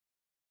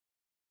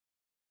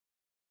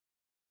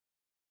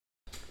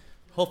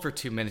Hold for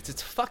 2 minutes.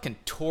 It's a fucking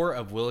tour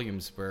of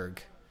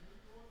Williamsburg.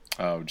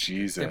 Oh,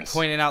 Jesus. They're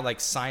pointing out like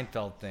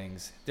Seinfeld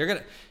things.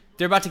 They're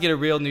about to get a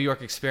real New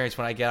York experience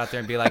when I get out there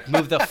and be like,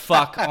 move the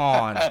fuck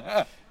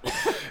on.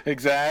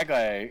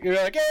 Exactly. You're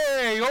like,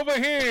 hey, over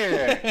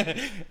here.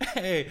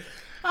 Hey,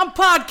 I'm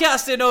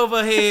podcasting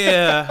over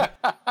here.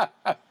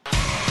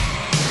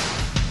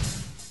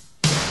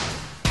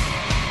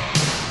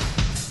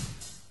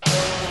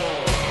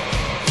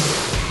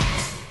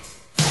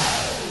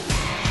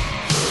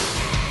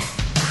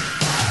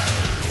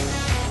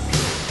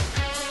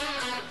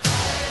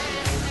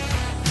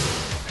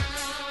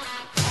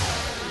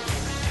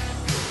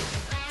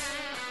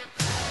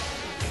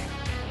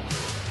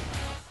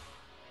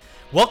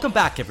 Welcome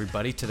back,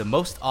 everybody, to the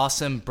most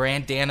awesome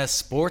Brandana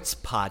Sports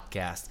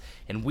Podcast,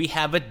 and we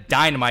have a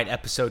dynamite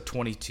episode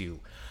 22.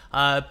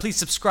 Please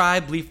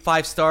subscribe, leave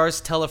 5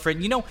 stars, tell a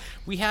friend. You know,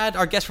 we had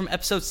our guest from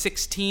episode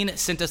 16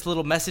 sent us a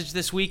little message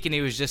this week, and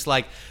he was just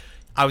like,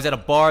 I was at a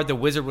bar, the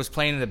Wizard was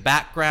playing in the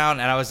background,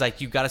 and I was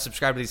like, you got to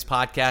subscribe to these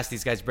podcasts.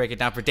 These guys break it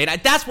down for data.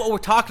 That's what we're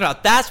talking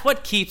about. That's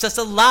what keeps us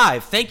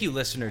alive. Thank you,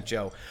 listener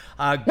Joe.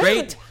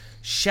 Great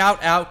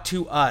shout out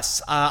to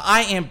us.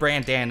 I am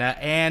Brandana,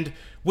 and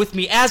with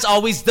me, as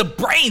always, the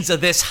brains of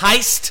this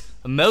heist,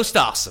 Most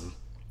Awesome.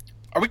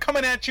 Are we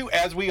coming at you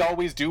as we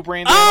always do,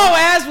 Brandon? Oh,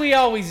 as we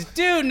always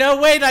do.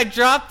 No, wait, I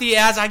dropped the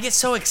as. I get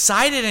so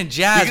excited and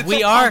jazzed. You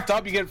get pumped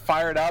up, you get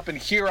fired up, and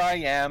here I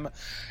am.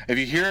 If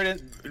you hear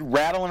it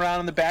rattling around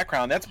in the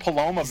background, that's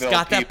Palomaville, He's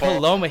got people. that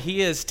Paloma.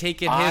 He is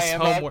taking his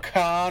homework. I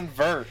am a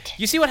convert.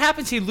 You see what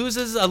happens? He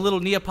loses a little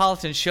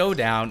Neapolitan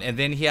showdown, and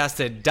then he has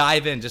to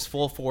dive in just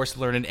full force,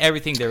 learning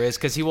everything there is,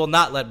 because he will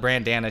not let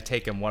Brandana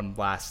take him one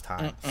last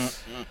time.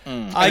 If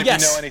you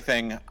know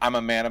anything, I'm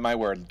a man of my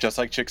word, just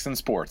like chicks in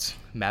sports.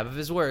 Man of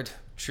his word.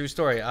 True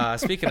story.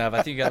 Speaking of,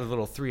 I think you got a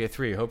little 3 of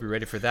 3. I hope you're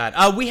ready for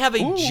that. We have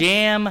a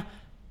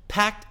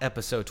jam-packed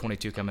episode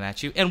 22 coming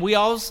at you, and we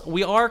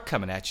are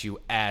coming at you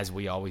as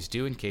we always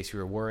do, in case you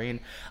were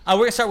worrying. We're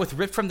going to start with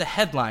Rip from the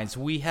Headlines.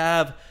 We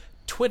have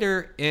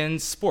Twitter in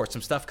sports,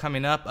 some stuff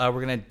coming up.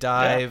 We're going to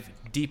dive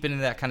deep into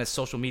that kind of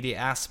social media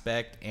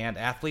aspect and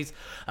athletes.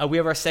 We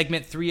have our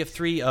segment 3 of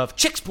 3 of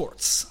Chick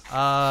Sports.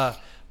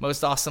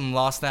 Most Awesome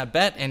lost that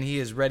bet, and he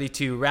is ready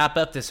to wrap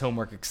up this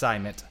homework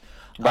assignment.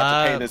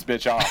 About to pay this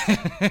bitch off.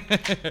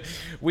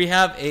 We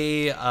have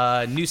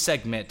a new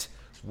segment,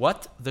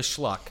 What the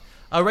Schluck.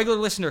 A regular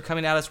listener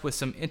coming at us with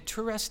some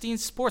interesting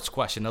sports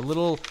question, a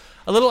little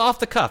off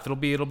the cuff. It'll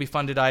be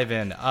fun to dive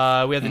in.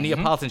 We have the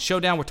Neapolitan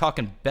Showdown. We're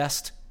talking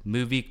best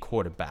movie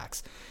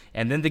quarterbacks.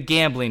 And then the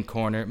gambling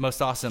corner.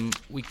 Most Awesome,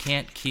 we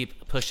can't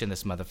keep pushing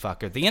this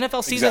motherfucker. The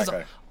NFL season's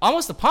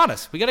almost upon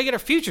us. We got to get our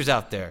futures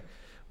out there.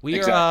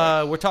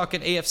 We're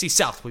talking AFC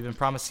South. We've been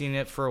promising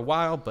it for a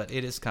while, but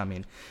it is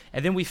coming.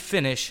 And then we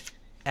finish,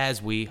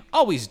 as we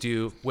always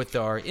do, with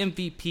our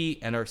MVP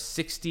and our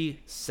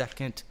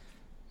 60-second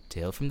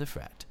tale from the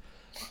frat.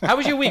 How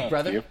was your week,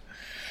 brother?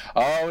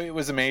 Oh, it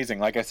was amazing.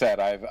 Like I said,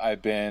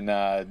 I've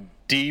been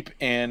deep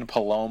in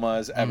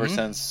Palomas ever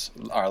since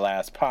our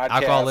last podcast.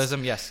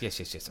 Alcoholism, yes.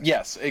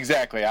 Yes,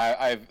 exactly.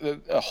 I've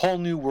a whole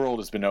new world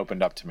has been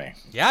opened up to me.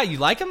 Yeah, you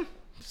like them?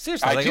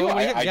 Seriously, I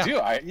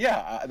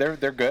do.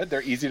 They're good.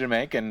 They're easy to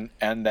make, and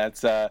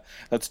that's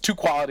 2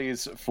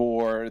 qualities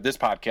for this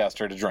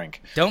podcaster to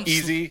drink.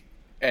 Easy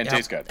and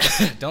taste good.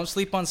 Don't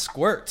sleep on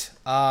Squirt.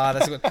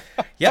 That's good.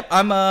 Yep,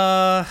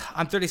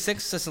 I'm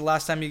 36. This is the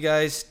last time you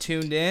guys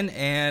tuned in,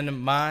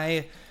 and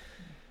my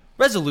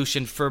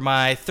resolution for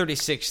my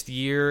 36th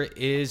year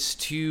is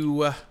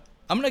to.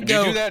 I'm gonna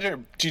go.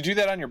 Do you do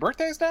that on your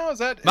birthdays now? Is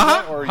that?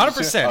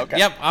 100%. Okay.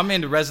 Yep, I'm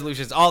into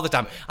resolutions all the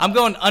time. I'm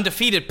going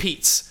undefeated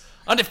Pete's.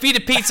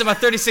 Undefeated Pete's in my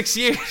 36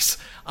 years.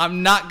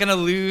 I'm not going to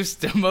lose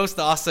to Most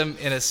Awesome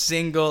in a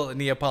single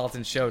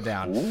Neapolitan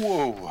Showdown.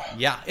 Whoa.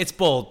 Yeah, it's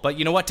bold. But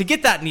you know what? To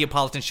get that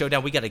Neapolitan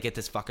Showdown, we got to get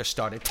this fucker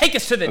started. Take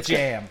us to the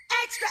jam.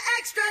 Extra,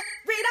 extra,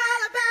 read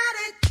all about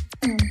it.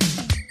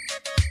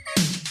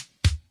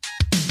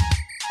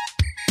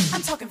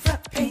 I'm talking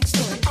front page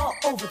story all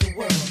over the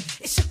world.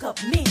 It shook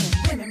up men,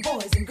 women,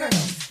 boys, and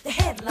girls. The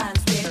headlines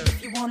read,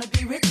 if you want to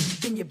be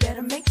rich, then you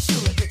better make sure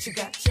that you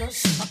got your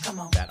shit. Oh, come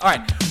on. All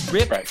right,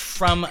 Rip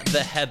from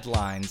the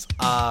Headlines.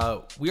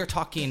 We are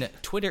talking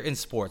Twitter and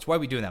sports. Why are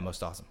we doing that,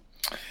 Most Awesome?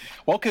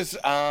 Well, because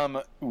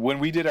when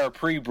we did our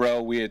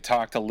pre-bro, we had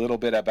talked a little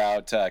bit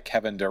about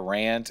Kevin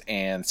Durant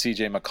and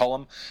C.J.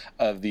 McCollum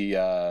of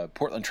the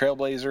Portland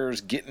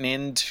Trailblazers getting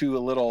into a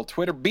little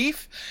Twitter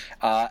beef.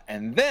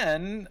 And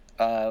then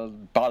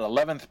about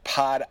 11th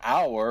pod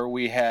hour,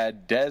 we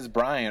had Des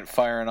Bryant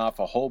firing off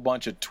a whole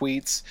bunch of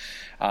tweets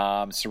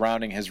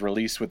surrounding his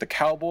release with the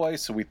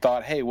Cowboys. So we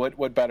thought, hey,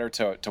 what better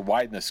to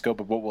widen the scope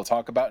of what we'll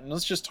talk about? And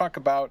let's just talk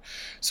about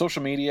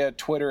social media,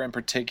 Twitter in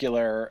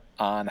particular,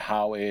 on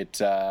how it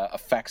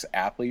affects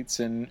athletes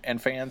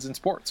and fans in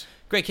sports.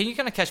 Great. Can you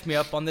kind of catch me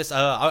up on this?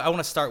 I want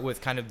to start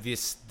with kind of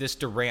this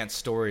Durant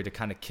story to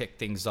kind of kick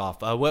things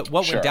off. What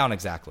went down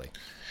exactly?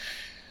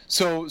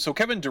 So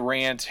Kevin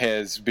Durant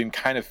has been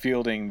kind of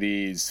fielding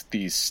these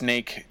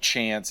snake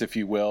chants, if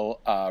you will,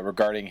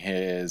 regarding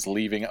his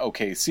leaving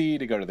OKC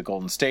to go to the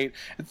Golden State.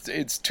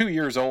 It's 2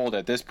 years old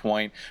at this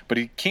point, but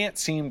he can't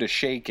seem to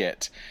shake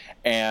it.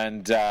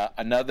 And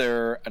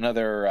another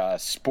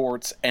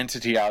sports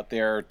entity out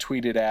there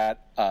tweeted at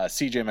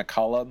CJ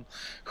McCollum,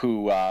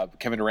 who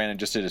Kevin Durant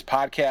just did his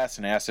podcast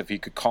and asked if he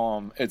could call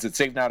him. Is it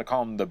safe now to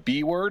call him the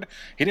B word?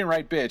 He didn't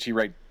write bitch.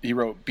 He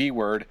wrote B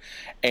word,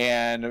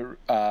 and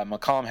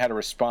McCollum had a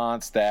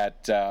response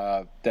that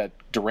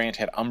Durant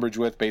had umbrage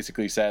with.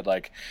 Basically said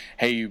like,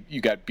 "Hey,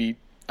 you got beat."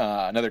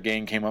 Another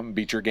gang came up and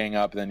beat your gang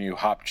up, and then you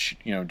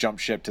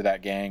jumped ship to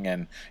that gang,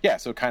 and yeah,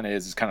 so it kind of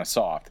is kind of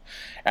soft.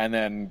 And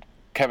then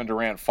Kevin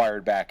Durant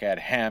fired back at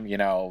him,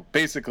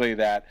 basically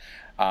that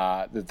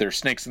there's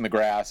snakes in the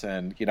grass,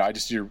 and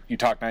you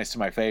talk nice to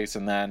my face,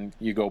 and then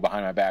you go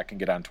behind my back and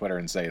get on Twitter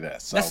and say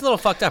this. So. That's a little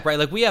fucked up, right?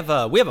 Like we have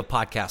a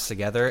podcast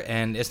together,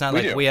 and it's not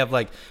like we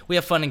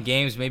have fun and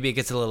games. Maybe it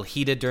gets a little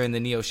heated during the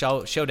Neo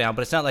showdown,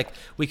 but it's not like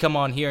we come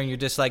on here and you're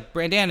just like,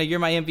 Brandana, you're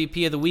my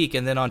MVP of the week,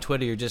 and then on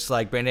Twitter you're just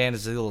like,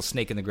 Brandana's a little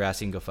snake in the grass.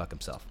 He can go fuck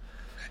himself.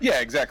 Yeah,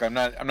 exactly.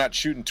 I'm not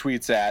shooting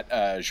tweets at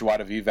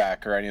Joada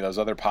Vivac or any of those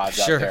other pods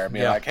out there. I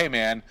mean, like, hey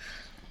man,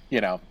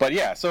 But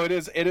yeah, so it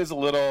is a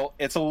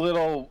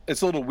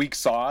little weak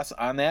sauce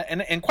on that,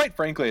 and quite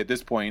frankly, at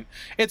this point,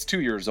 it's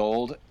 2 years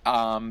old.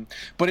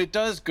 But it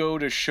does go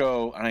to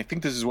show, and I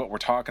think this is what we're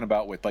talking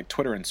about with like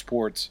Twitter and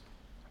sports.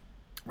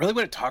 Really,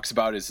 what it talks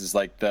about is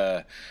like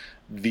the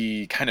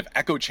kind of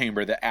echo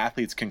chamber that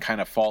athletes can kind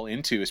of fall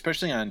into,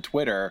 especially on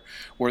Twitter,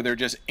 where they're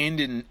just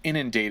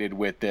inundated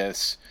with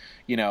this.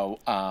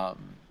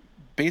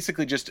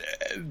 Basically just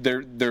they're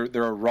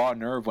a raw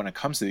nerve when it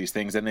comes to these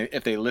things, and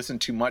if they listen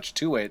too much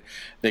to it,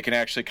 they can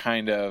actually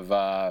kind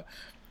of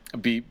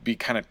be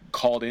kind of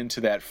called into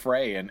that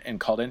fray and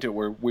called into it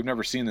where we've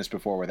never seen this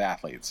before with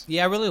athletes.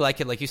 Yeah, I really like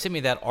it. Like you sent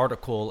me that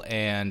article,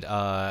 and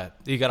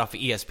you got off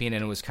of ESPN,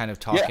 and it was kind of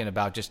talking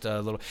about just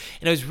a little,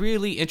 and it was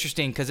really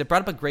interesting because it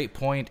brought up a great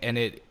point, and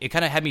it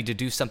kind of had me to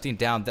do something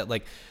down that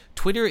like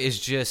Twitter is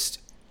just.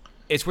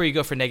 It's where you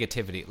go for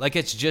negativity. Like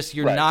it's just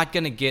you're not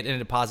going to get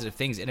into positive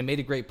things. And it made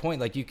a great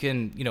point. Like you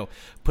can,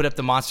 put up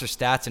the monster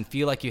stats and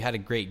feel like you had a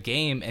great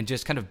game, and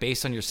just kind of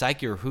based on your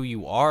psyche or who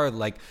you are,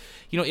 like,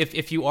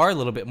 if you are a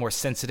little bit more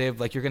sensitive,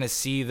 like you're going to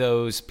see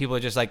those people are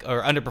just like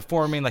are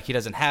underperforming, like he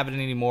doesn't have it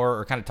anymore,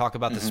 or kind of talk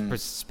about the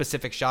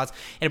specific shots.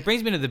 And it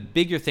brings me to the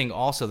bigger thing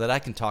also that I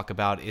can talk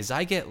about is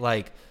I get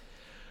like.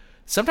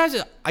 Sometimes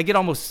I get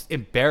almost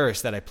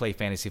embarrassed that I play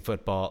fantasy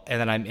football and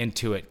then I'm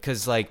into it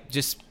because like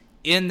just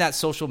in that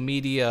social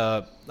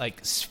media like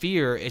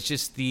sphere, it's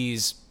just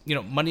these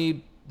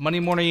Monday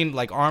morning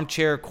like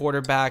armchair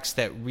quarterbacks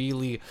that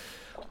really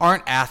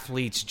aren't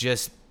athletes,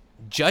 just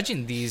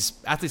judging these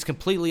athletes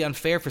completely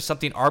unfair for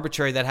something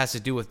arbitrary that has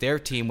to do with their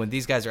team when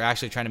these guys are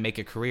actually trying to make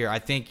a career. I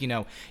think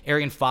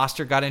Arian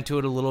Foster got into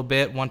it a little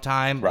bit one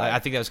time. I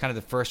think that was kind of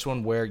the first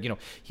one where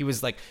he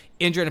was like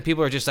injured and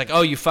people are just like,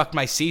 oh, you fucked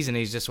my season. And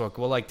he's just like,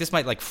 well, like this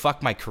might like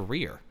fuck my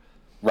career.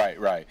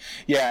 Right.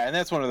 Yeah, and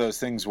that's one of those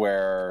things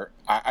where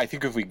I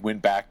think if we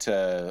went back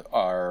to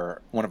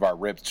one of our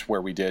rips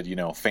where we did,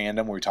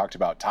 fandom, where we talked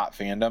about top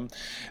fandom,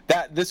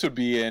 that this would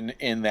be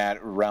in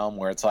that realm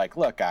where it's like,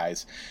 look,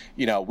 guys,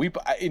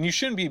 and you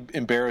shouldn't be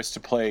embarrassed to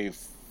play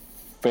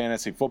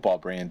fantasy football,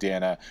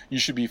 Brandana. You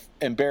should be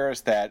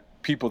embarrassed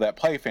that people that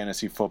play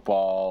fantasy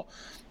football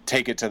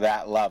take it to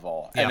that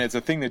level. Yeah. And it's a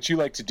thing that you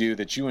like to do,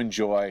 that you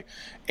enjoy,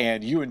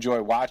 and you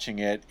enjoy watching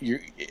it.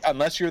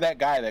 Unless you're that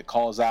guy that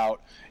calls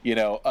out,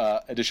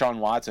 Deshaun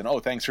Watson, oh,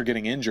 thanks for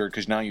getting injured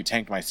because now you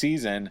tanked my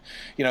season.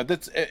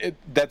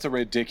 That's a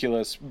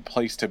ridiculous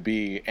place to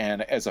be.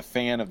 And as a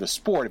fan of the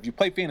sport, if you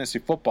play fantasy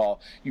football,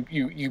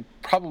 you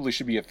probably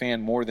should be a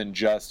fan more than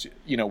just,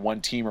 one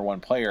team or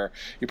one player.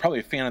 You're probably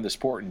a fan of the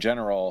sport in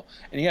general.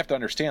 And you have to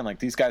understand, like,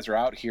 these guys are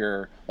out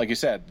here, like you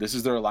said, this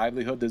is their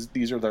livelihood.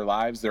 These are their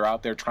lives. They're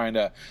out there trying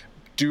to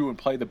do and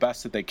play the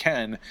best that they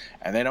can,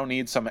 and they don't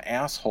need some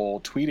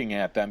asshole tweeting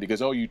at them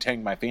because, oh, you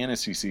tanked my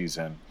fantasy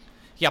season.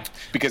 Yep.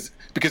 Because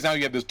now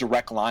you have this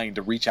direct line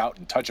to reach out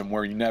and touch them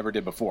where you never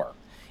did before.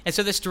 And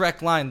so this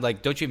direct line,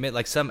 like, don't you admit,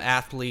 like, some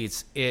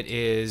athletes, it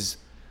is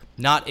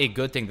not a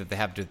good thing that they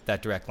have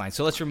that direct line.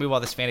 So let's remove all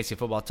this fantasy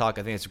football talk.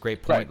 I think it's a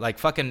great point. Right. Like,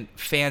 fucking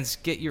fans,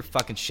 get your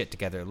fucking shit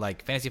together.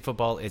 Like, fantasy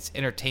football, it's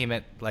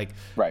entertainment. Like,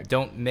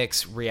 don't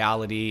mix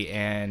reality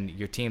and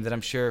your team that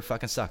I'm sure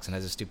fucking sucks and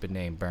has a stupid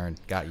name. Burn.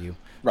 Got you.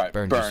 Right.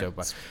 Burned Burn. You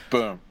so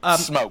Boom.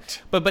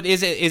 Smoked. But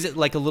is it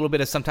like a little bit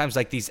of sometimes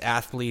like these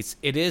athletes,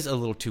 it is a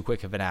little too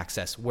quick of an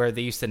access where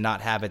they used to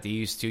not have it. They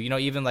used to,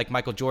 even like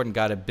Michael Jordan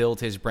got to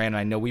build his brand. And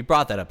I know we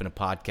brought that up in a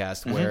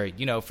podcast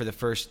where, for the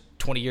first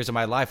 20 years of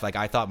my life, like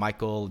I thought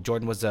Michael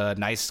Jordan was a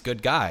nice,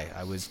 good guy.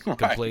 I was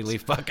completely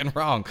fucking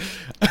wrong.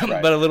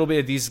 But a little bit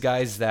of these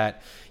guys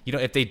that,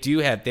 if they do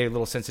have, they're a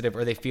little sensitive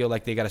or they feel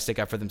like they got to stick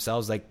up for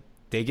themselves, like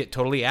they get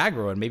totally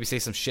aggro and maybe say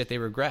some shit they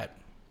regret.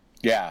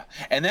 Yeah.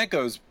 And that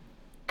goes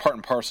part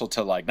and parcel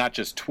to like not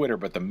just Twitter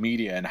but the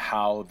media and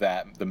how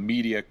that the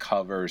media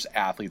covers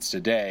athletes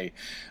today,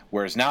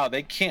 whereas now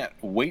they can't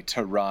wait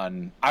to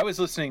run. I was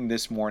listening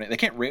this morning, they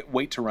can't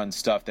wait to run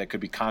stuff that could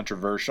be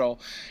controversial,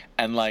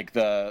 and like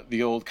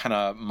the old kind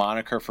of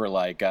moniker for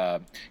like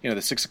the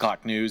 6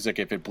 o'clock news, like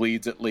if it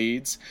bleeds it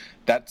leads,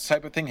 that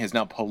type of thing has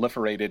now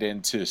proliferated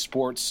into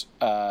sports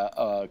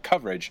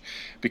coverage.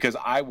 Because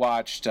I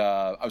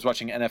was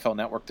watching NFL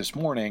Network this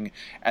morning,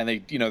 and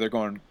they're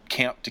going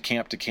camp to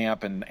camp to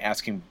camp and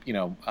asking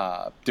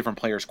different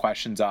players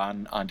questions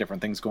on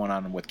different things going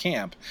on with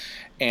camp.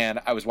 And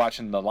I was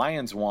watching the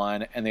Lions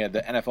one, and they had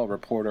the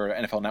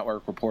NFL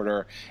Network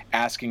reporter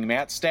asking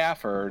Matt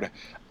Stafford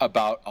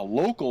about a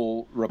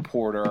local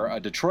reporter, a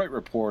Detroit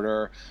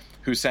reporter,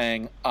 who's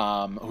saying,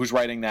 who's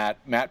writing that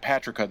Matt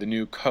Patricia, the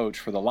new coach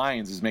for the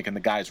Lions, is making the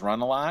guys run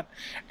a lot,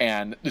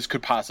 and this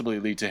could possibly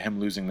lead to him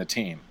losing the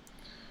team.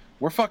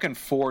 We're fucking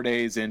 4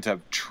 days into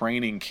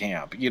training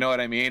camp. You know what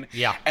I mean?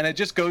 Yeah. And it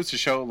just goes to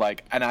show,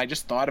 like, and I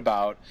just thought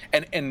about,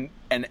 and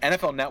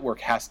NFL Network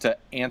has to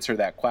answer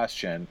that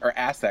question, or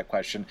ask that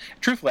question.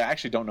 Truthfully, I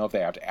actually don't know if they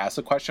have to ask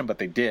the question, but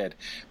they did.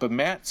 But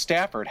Matt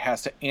Stafford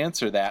has to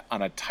answer that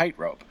on a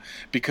tightrope.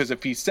 Because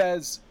if he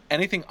says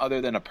anything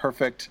other than a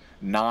perfect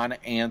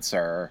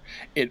non-answer,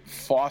 it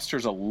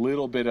fosters a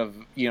little bit of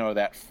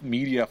that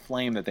media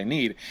flame that they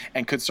need,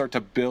 and could start to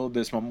build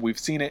this moment. We've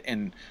seen it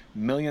in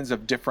millions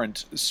of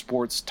different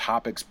sports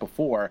topics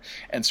before,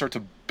 and start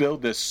to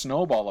build this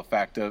snowball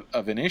effect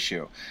of an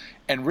issue.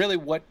 And really,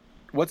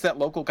 what's that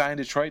local guy in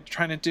Detroit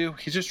trying to do?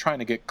 He's just trying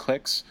to get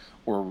clicks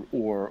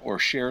or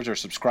shares or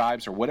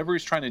subscribes or whatever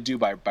he's trying to do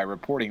by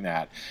reporting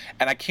that.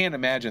 And I can't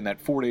imagine that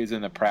 4 days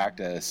into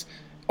practice.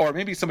 Or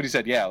maybe somebody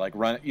said, yeah, like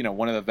run.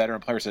 One of the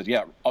veteran players said,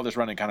 yeah, all this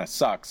running kind of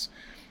sucks,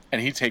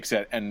 and he takes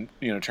it and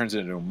turns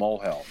it into a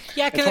molehill.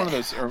 Yeah, it's one of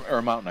those, or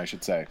a mountain, I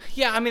should say.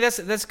 Yeah, I mean that's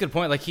a good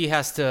point. Like he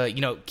has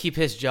to keep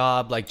his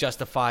job, like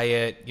justify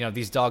it.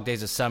 These dog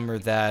days of summer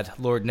that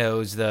Lord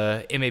knows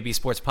the MAB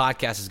Sports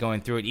Podcast is going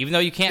through it, even though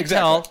you can't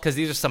tell because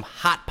these are some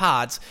hot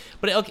pods.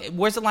 But okay,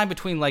 where's the line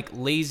between like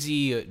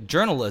lazy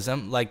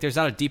journalism, like there's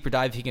not a deeper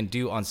dive he can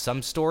do on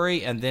some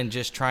story, and then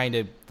just trying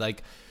to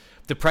like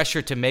the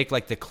pressure to make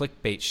like the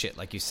clickbait shit,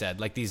 like you said,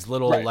 like these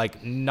little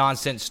like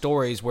nonsense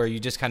stories where you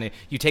just kind of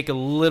you take a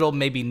little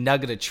maybe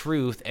nugget of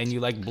truth and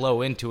you like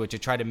blow into it to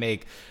try to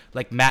make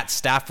like Matt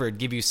Stafford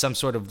give you some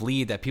sort of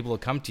lead that people will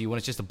come to you when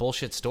it's just a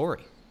bullshit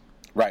story.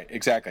 Right,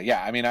 exactly.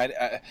 Yeah, I mean,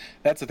 I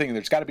that's the thing.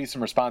 There's got to be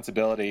some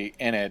responsibility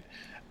in it.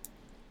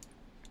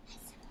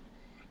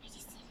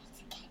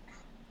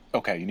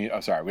 Okay, you need.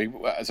 Oh, sorry.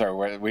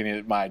 We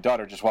need. My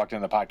daughter just walked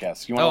in the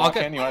podcast. You want to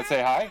walk in? You want to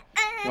say hi?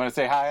 You want to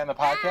say hi on the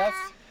podcast?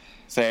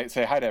 Say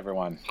hi to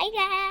everyone.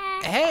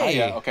 Hi, Dad. Hey.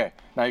 Yeah, okay.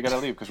 Now you got to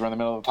leave because we're in the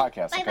middle of the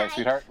podcast. Bye-bye. Okay,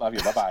 sweetheart? Love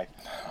you. Bye-bye.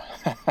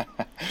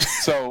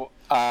 So,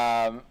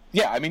 so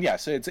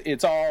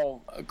it's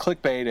all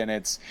clickbait, and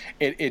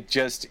it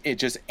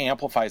just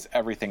amplifies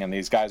everything, and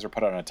these guys are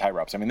put on a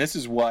tightrope. I mean, this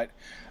is what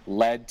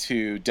led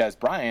to Des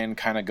Bryant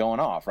kind of going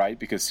off, right?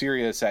 Because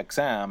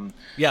SiriusXM.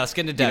 Yeah, let's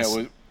get into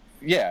Des.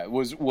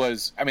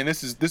 Was I mean,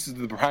 this is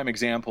the prime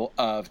example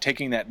of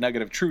taking that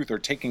nugget of truth, or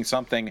taking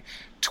something,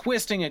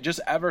 twisting it just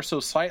ever so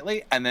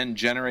slightly, and then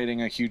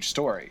generating a huge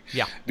story.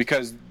 Yeah.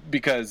 Because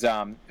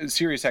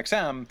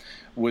SiriusXM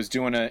was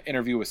doing an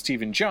interview with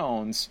Stephen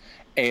Jones,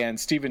 and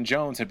Stephen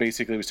Jones had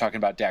basically was talking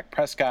about Dak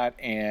Prescott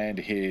and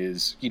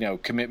his,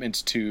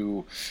 commitment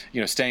to,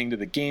 staying to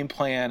the game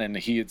plan. And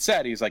he had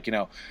said, he's like,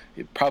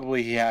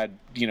 probably he had,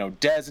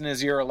 Dez in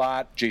his ear a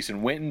lot,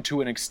 Jason Witten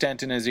to an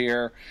extent in his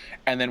ear,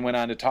 and then went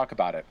on to talk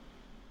about it.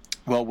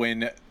 Well,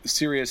 when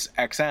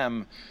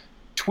SiriusXM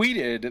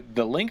tweeted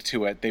the link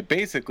to it, they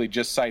basically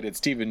just cited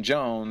Stephen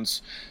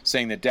Jones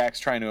saying that Dak's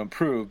trying to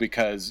improve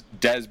because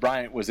Des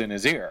Bryant was in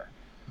his ear.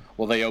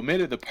 Well, they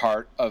omitted the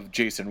part of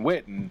Jason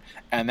Witten,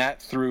 and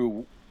that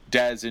threw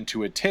Des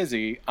into a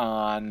tizzy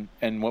and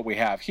what we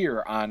have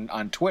here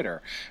on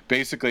Twitter,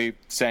 basically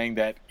saying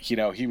that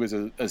he was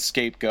a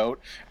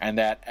scapegoat, and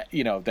that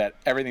that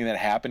everything that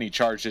happened, he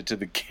charged it to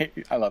the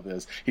game. I love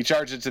this. He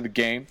charged it to the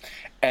game,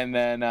 and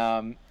then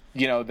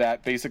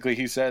that basically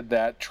he said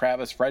that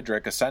Travis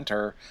Frederick, a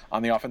center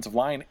on the offensive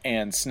line,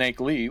 and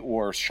Snake Lee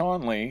or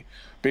Sean Lee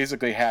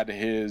basically had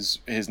his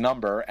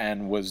number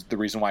and was the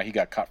reason why he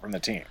got cut from the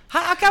team.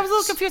 I was a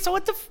little confused. So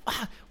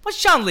what's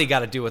Sean Lee got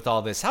to do with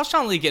all this? How's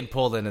Sean Lee getting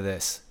pulled into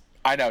this?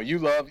 I know you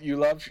love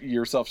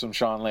yourself some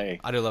Sean Lee.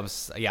 I do love,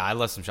 I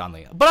love some Sean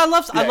Lee, but I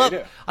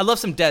love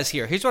some Des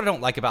here. Here's what I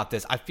don't like about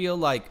this. I feel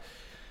like,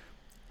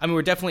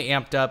 we're definitely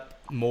amped up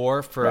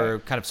more for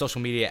kind of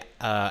social media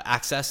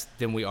access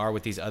than we are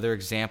with these other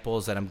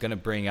examples that I'm going to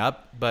bring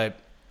up. But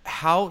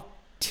how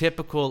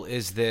typical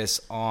is this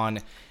on?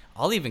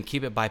 I'll even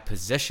keep it by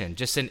position.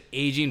 Just an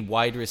aging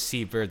wide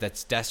receiver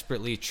that's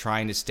desperately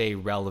trying to stay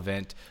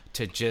relevant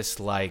to just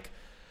like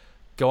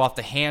go off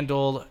the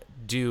handle,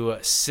 do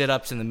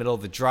sit-ups in the middle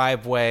of the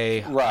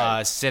driveway,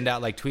 send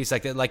out like tweets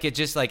like that. Like it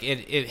just like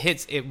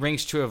it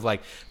rings true of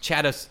like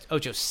Chad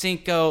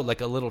Ochocinco,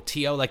 like a little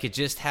T.O. Like it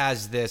just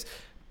has this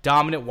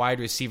dominant wide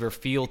receiver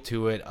feel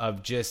to it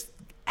of just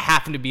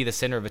having to be the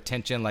center of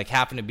attention, like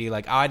having to be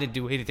like, oh, I didn't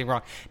do anything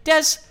wrong.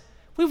 Des,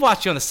 we've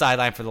watched you on the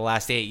sideline for the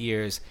last 8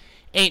 years.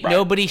 Ain't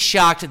nobody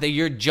shocked that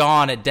you're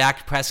jawing at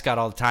Dak Prescott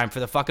all the time for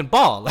the fucking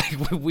ball.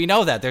 Like, we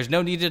know that. There's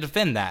no need to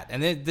defend that.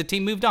 And then the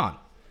team moved on.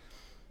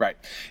 Right.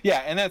 Yeah,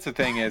 and that's the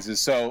thing is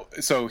so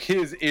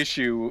his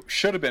issue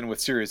should have been with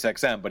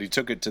SiriusXM, but he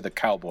took it to the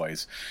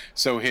Cowboys.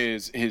 So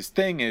his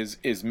thing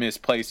is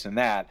misplaced in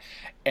that,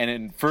 and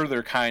it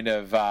further kind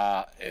of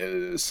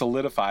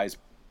solidifies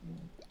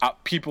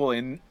people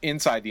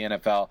inside the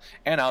NFL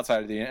and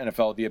outside of the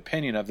NFL the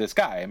opinion of this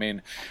guy. I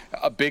mean,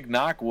 a big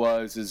knock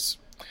is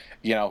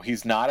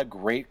he's not a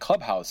great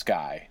clubhouse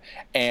guy,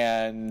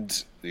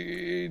 and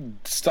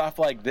stuff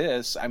like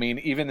this. I mean,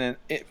 even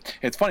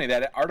it's funny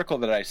that article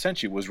that I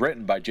sent you was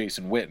written by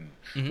Jason Witten.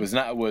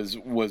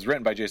 Was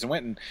written by Jason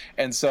Witten,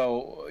 and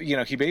so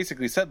he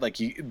basically said like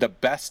the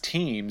best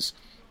teams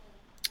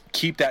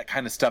keep that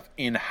kind of stuff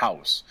in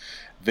house.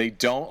 They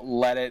don't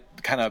let it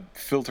kind of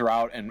filter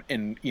out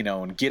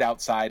and get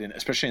outside, and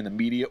especially in the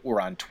media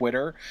or on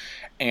Twitter.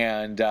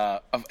 And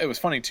it was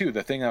funny too.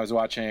 The thing I was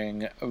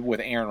watching with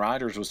Aaron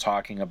Rodgers was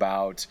talking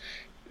about.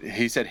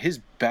 He said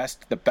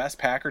the best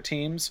Packer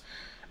teams,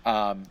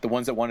 the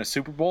ones that won a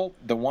Super Bowl,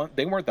 they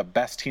weren't the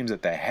best teams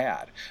that they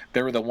had.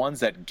 They were the ones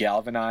that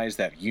galvanized,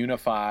 that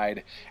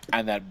unified,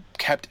 and that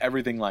kept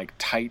everything like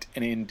tight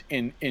and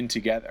in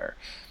together.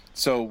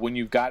 So when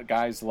you've got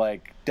guys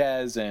like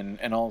Dez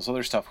and all this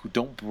other stuff who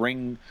don't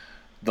bring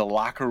the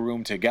locker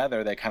room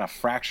together, they kind of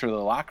fracture the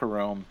locker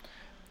room,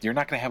 you're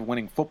not going to have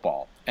winning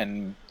football.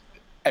 And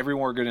every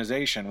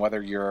organization,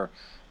 whether you're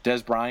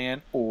Dez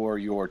Bryant or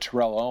you're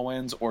Terrell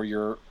Owens or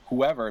you're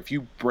whoever, if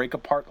you break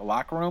apart the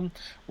locker room,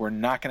 we're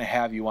not going to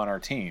have you on our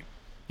team.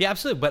 Yeah,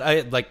 absolutely.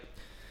 But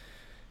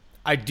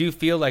I do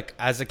feel like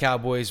as the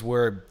Cowboys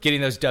were getting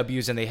those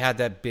W's and they had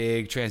that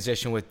big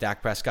transition with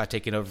Dak Prescott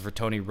taking over for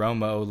Tony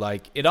Romo,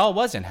 like it all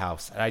was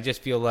in-house. And I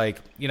just feel like,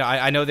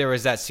 I know there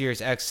was that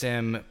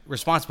SiriusXM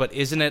response, but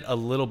isn't it a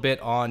little bit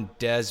on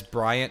Dez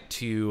Bryant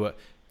to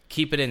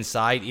keep it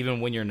inside even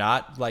when you're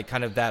not, like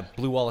kind of that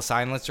blue wall of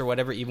silence or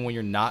whatever, even when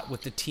you're not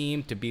with the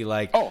team, to be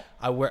like,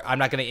 I'm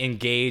not going to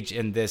engage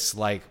in this,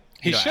 like,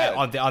 he should.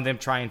 On them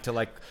trying to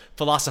like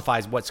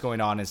philosophize what's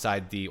going on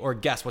inside or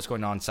guess what's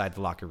going on inside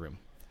the locker room.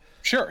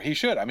 Sure, he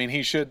should. I mean,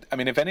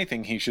 if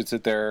anything, he should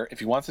sit there. If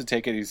he wants to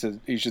take it,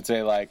 he should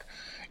say, like,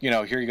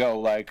 here you go,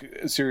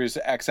 like, Sirius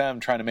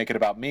XM trying to make it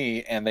about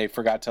me, and they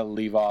forgot to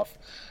leave off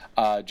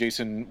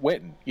Jason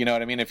Witten. You know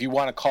what I mean? If you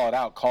want to call it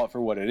out, call it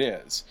for what it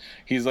is.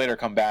 He's later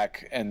come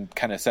back and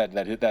kind of said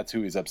that that's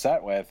who he's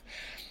upset with.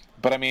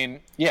 But I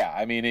mean, yeah,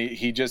 I mean,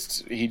 he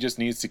just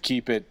needs to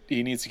keep it.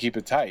 He needs to keep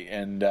it tight,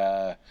 and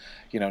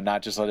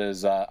not just let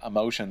his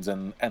emotions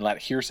and let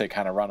hearsay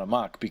kind of run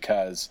amok,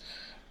 because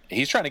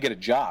he's trying to get a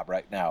job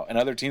right now, and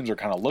other teams are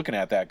kind of looking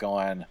at that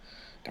going,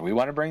 do we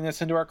want to bring this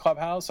into our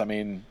clubhouse? I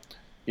mean,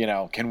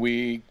 do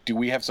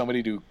we have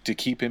somebody to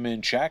keep him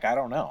in check? I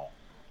don't know.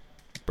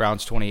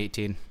 Browns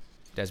 2018.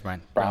 Dez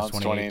Bryant. Browns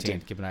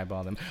 2018. Keep an eyeball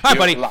on them. All right,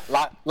 buddy.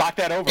 Lock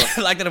that over.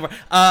 Lock that over.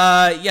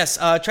 Yes,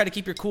 try to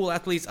keep your cool,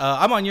 athletes.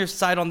 I'm on your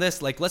side on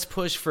this. Like, let's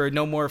push for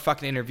no more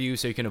fucking interviews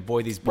so you can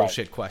avoid these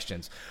bullshit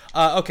questions.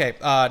 Okay,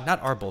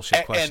 not our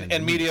bullshit questions.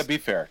 And media, be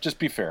fair. Just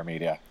be fair,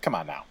 media. Come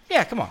on now.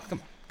 Yeah, come on.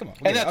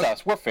 And that's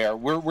us. We're fair.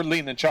 We're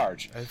leading the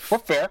charge. We're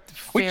fair.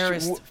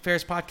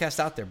 Fairest podcast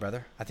out there,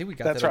 brother. I think we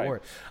got that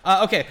award.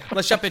 Okay,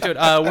 let's jump into it.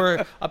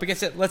 We're up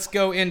against it. Let's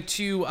go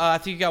into, I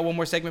think you got one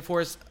more segment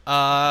for us.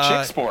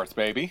 Chick sports,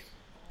 baby.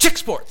 Chick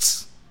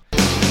sports.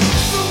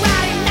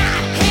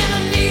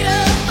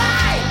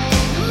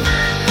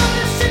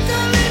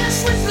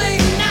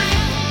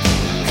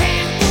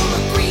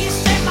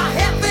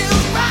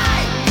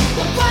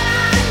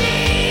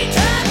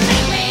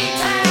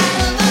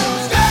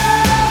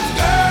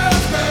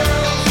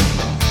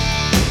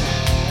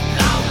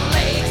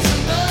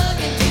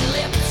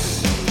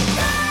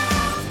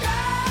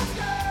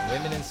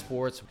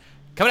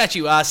 Coming at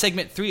you,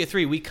 segment 3 of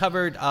 3. We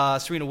covered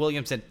Serena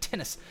Williams and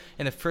tennis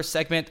in the first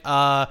segment.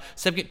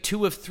 Segment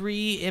 2 of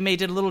 3, MA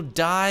did a little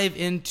dive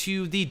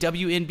into the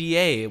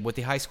WNBA with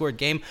the high-scored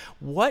game.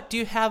 What do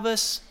you have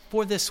us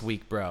for this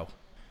week, bro?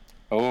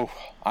 Oh,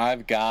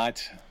 I've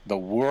got the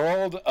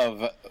world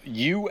of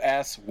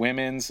U.S.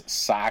 women's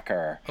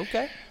soccer.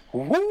 Okay.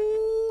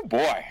 Woo,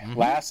 boy. Mm-hmm.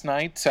 Last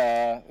night,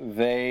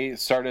 they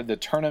started the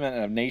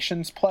Tournament of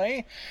Nations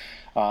play,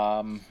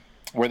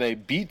 where they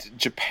beat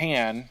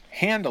Japan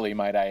handily,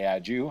 might I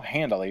add you,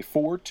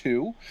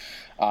 4-2.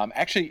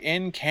 Actually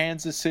in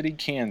Kansas City,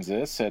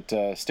 Kansas, at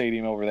a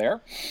stadium over there.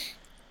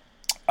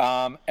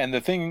 And the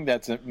thing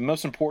that's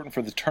most important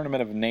for the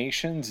Tournament of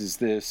Nations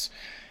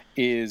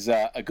is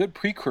a good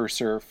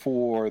precursor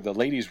for the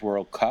Ladies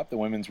World Cup, the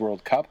Women's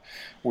World Cup,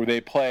 where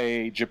they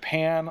play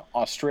Japan,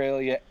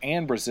 Australia,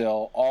 and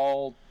Brazil.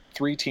 All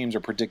three teams are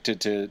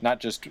predicted to not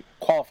just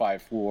qualify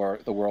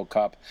for the World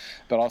Cup,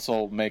 but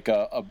also make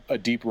a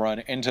deep run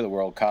into the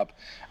World Cup.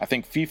 I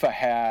think FIFA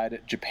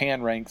had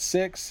Japan ranked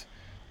 6th,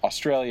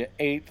 Australia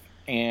 8th,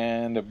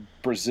 and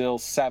Brazil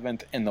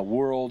 7th in the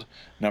world,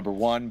 number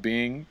 1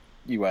 being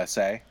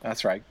USA.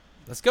 That's right.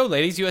 Let's go,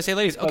 ladies. USA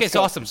ladies. Okay, Let's so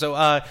go. awesome.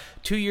 So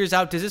 2 years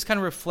out, does this kind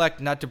of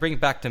reflect, not to bring it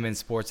back to men's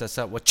sports, that's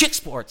not what chick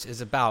sports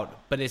is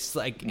about, but it's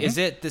like, is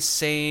it the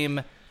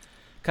same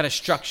kind of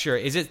structure?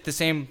 Is it the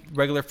same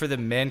regular for the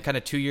men kind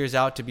of 2 years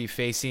out to be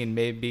facing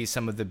maybe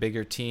some of the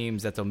bigger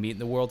teams that they'll meet in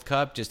the World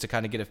Cup just to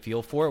kind of get a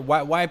feel for it?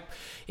 Why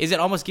is it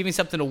almost giving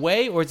something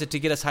away, or is it to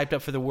get us hyped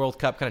up for the World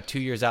Cup kind of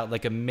 2 years out,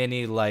 like a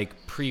mini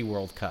like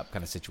pre-World Cup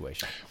kind of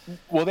situation?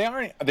 Well, they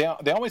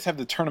always have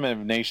the Tournament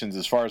of Nations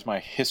as far as my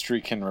history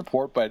can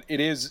report, but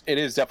it is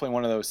definitely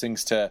one of those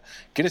things to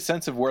get a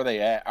sense of where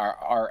they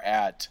are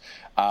at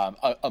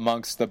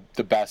amongst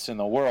the best in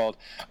the world.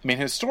 I mean,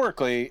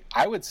 historically,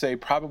 I would say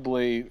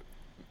probably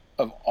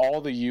of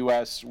all the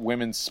U.S.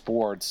 women's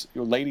sports,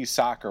 ladies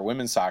soccer,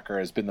 women's soccer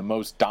has been the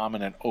most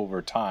dominant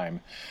over time.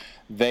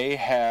 They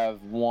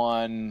have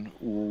won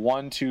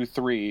 1, 2,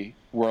 3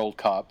 World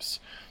Cups.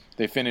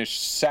 They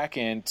finished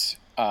second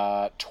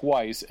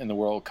twice in the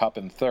World Cup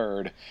and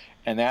third,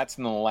 and that's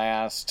in the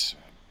last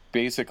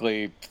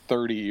basically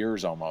 30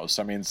 years almost.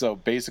 I mean, so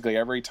basically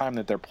every time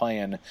that they're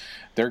playing,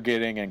 they're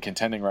getting and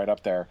contending right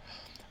up there.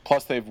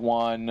 Plus, they've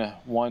won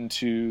 1,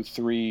 2,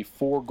 3,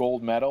 4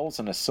 gold medals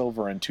and a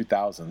silver in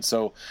 2000.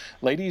 So,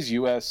 women's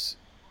U.S.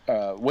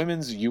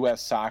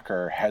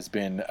 soccer has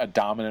been a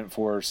dominant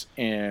force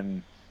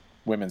in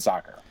women's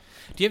soccer.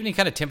 Do you have any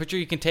kind of temperature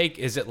you can take?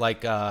 Is it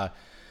like,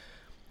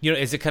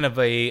 is it kind of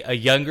a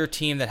younger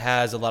team that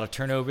has a lot of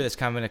turnover that's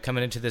kind of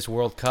coming into this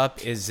World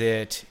Cup? Is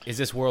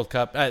this World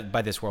Cup,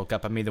 by this World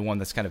Cup, I mean the one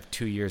that's kind of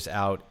 2 years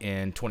out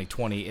in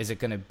 2020, is it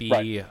going to be...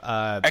 Right.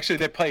 Actually,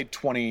 they played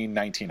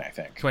 2019, I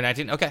think.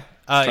 2019? Okay.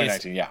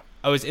 2019, yeah.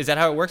 Oh, is that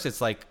how it works? It's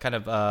like kind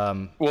of...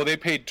 Well, they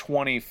played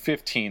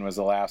 2015 was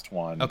the last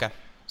one. Okay.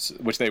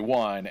 Which they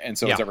won, and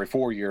so it's every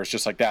 4 years,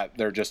 just like that.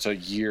 They're just a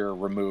year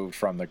removed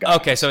from the guys.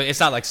 Okay, so it's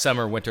not like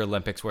Summer, Winter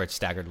Olympics where it's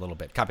staggered a little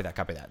bit. Copy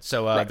that.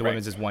 So the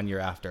women's is 1 year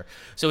after.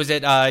 So is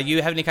it?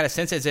 You have any kind of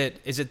sense? Is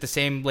it the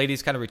same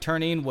ladies kind of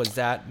returning? Was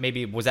that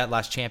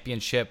last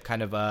championship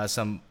kind of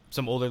some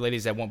older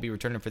ladies that won't be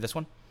returning for this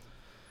one?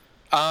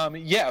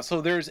 Yeah.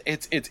 So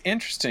it's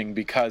interesting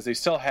because they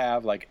still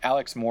have like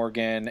Alex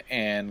Morgan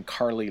and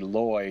Carly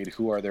Lloyd,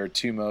 who are their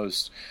two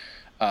most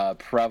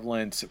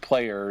prevalent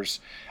players.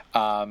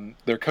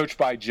 They're coached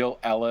by Jill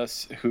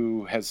Ellis,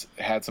 who has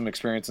had some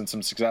experience and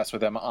some success with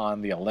them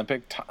on the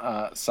Olympic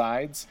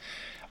sides.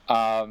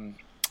 I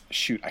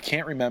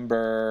can't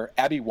remember.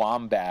 Abby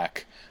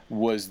Wambach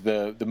was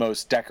the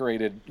most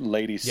decorated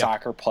lady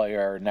soccer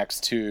player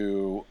next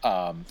to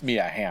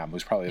Mia Hamm,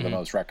 who's probably the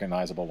most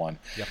recognizable one.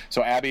 Yep.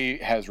 So Abby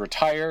has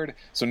retired.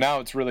 So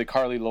now it's really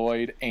Carly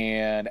Lloyd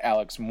and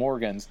Alex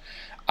Morgan's.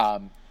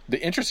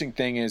 The interesting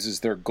thing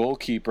is their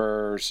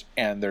goalkeepers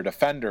and their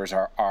defenders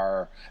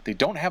are they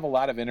don't have a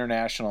lot of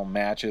international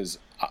matches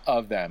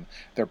of them.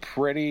 They're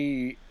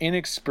pretty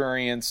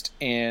inexperienced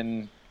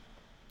in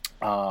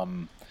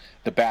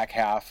the back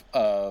half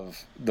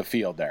of the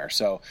field there.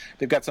 So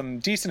they've got some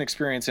decent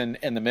experience in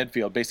the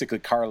midfield. Basically,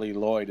 Carly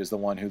Lloyd is the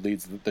one who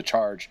leads the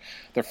charge.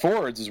 Their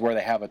forwards is where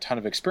they have a ton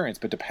of experience,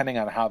 but depending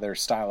on how their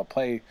style of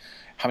play,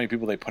 how many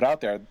people they put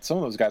out there, some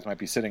of those guys might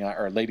be sitting on,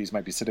 or ladies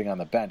might be sitting on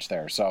the bench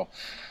there. So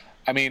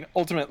I mean,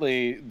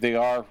 ultimately, they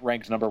are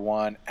ranked number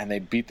 1, and they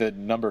beat the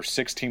number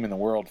 6 team in the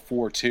world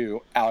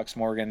 4-2. Alex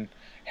Morgan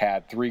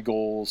had 3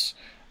 goals.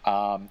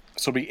 So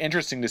it'll be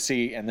interesting to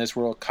see in this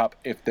World Cup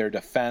if their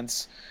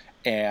defense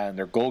and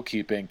their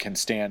goalkeeping can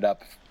stand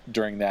up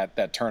during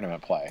that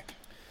tournament play.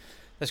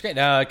 That's great.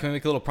 Can we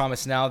make a little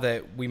promise now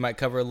that we might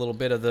cover a little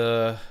bit of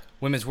the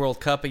Women's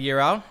World Cup a year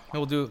out?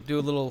 We'll do a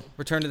little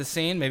return to the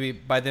scene. Maybe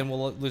by then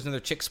we'll lose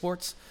another chick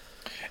sports.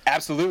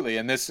 Absolutely,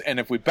 and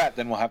if we bet,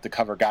 then we'll have to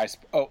cover guys.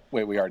 Oh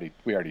wait, we already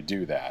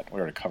do that. We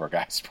already cover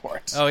guy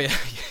sports. Oh yeah,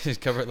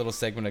 just cover a little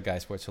segment of guy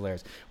sports.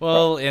 Hilarious.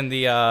 Well, in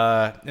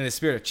the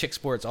spirit of chick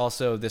sports,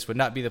 also this would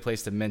not be the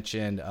place to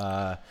mention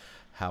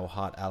how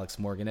hot Alex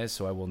Morgan is.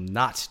 So I will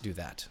not do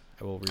that.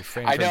 I will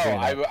refrain. I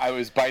know. I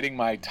was biting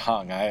my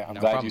tongue. I'm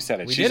glad problem. You said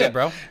it. We did it,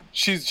 bro.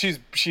 She's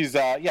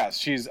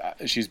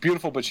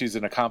beautiful, but she's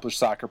an accomplished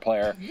soccer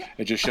player.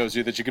 It just shows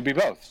you that you can be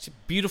both. She's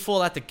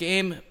beautiful at the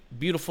game,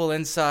 beautiful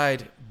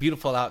inside,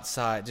 beautiful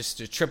outside. Just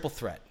a triple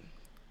threat.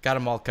 Got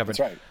them all covered.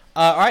 That's right.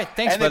 All right,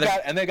 thanks, brother.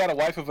 They got a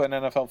wife of an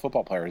NFL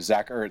football player,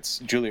 Zach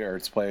Ertz. Julia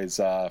Ertz plays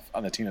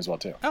on the team as well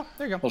too. Oh,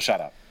 there you go. Little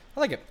shout out. I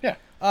like it. Yeah.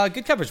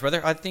 Good coverage,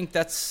 brother. I think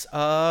that's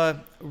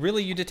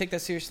really, you did take that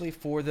seriously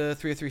for the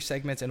 303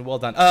 segments, and well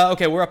done.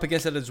 Okay, we're up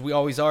against it as we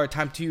always are.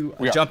 Time to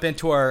jump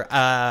into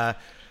our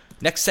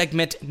next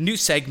segment, new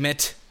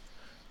segment,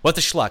 What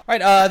the Schluck. All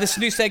right, this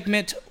new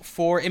segment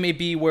for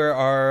MAB where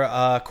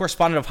our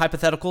correspondent of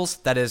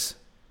hypotheticals, that is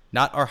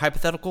not our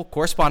hypothetical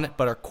correspondent,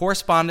 but our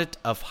correspondent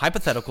of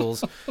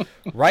hypotheticals,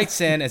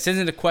 writes in and sends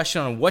in a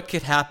question on what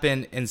could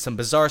happen in some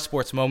bizarre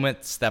sports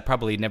moments that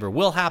probably never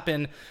will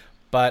happen,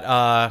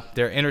 but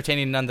they're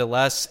entertaining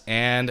nonetheless,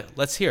 and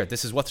let's hear it.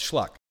 This is What the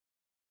Schluck.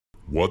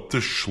 What the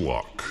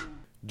Schluck.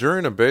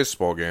 During a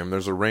baseball game,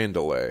 there's a rain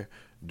delay.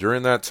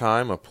 During that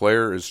time, a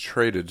player is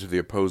traded to the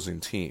opposing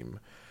team.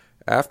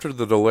 After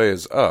the delay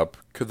is up,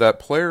 could that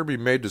player be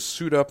made to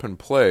suit up and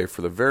play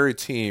for the very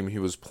team he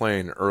was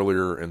playing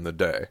earlier in the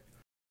day?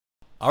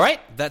 All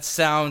right, that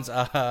sounds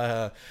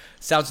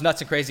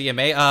nuts and crazy,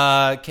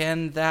 EMA.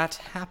 Can that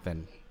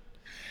happen?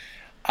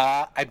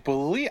 I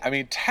believe. I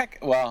mean,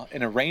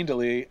 in a rain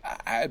delay,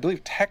 I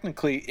believe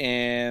technically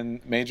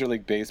in Major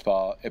League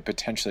Baseball it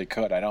potentially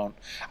could. I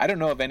don't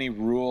know of any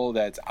rule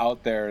that's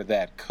out there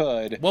that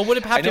could. Well, would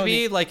it have to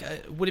be like?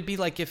 Would it be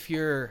like if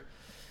you're?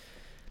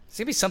 It's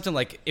gonna be something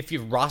like if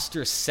your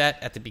roster is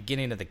set at the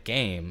beginning of the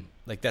game,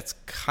 like that's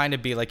kind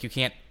of be like you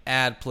can't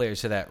add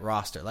players to that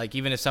roster. Like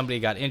even if somebody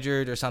got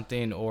injured or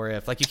something, or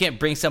if like you can't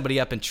bring somebody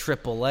up in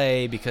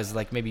AAA because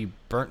like maybe you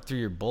burnt through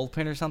your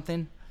bullpen or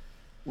something.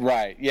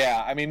 Right.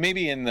 Yeah. I mean,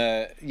 maybe in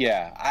the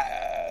you're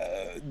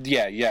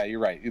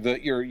right.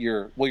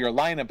 Your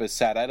lineup is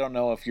set. I don't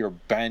know if your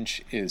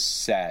bench is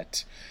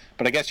set,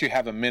 but I guess you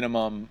have a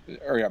minimum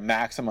or a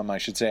maximum, I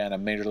should say, on a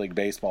Major League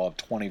Baseball of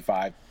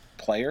 25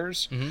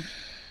 players. Mm-hmm.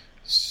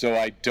 So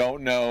I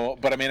don't know,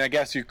 but I mean, I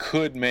guess you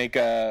could make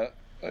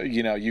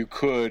you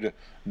could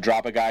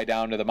drop a guy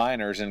down to the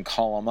minors and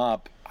call him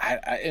up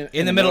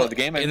in the middle of the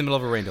game, in the middle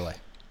of a rain delay.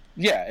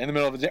 Yeah, in the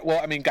middle of the day.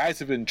 Well, I mean, guys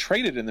have been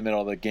traded in the middle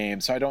of the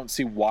game, so I don't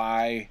see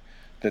why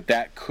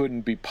that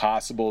couldn't be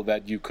possible,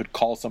 that you could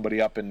call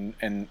somebody up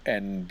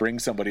and bring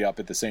somebody up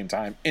at the same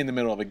time in the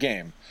middle of a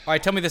game. All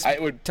right, tell me this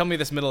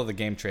middle of the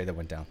game trade that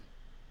went down.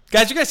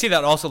 Guys, you guys see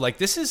that also? Like,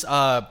 this is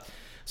so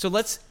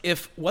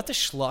if What the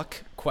Schluck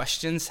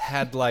questions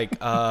had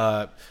like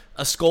a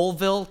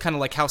Scoville, kind of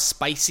like how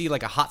spicy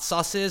like a hot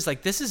sauce is,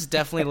 like this is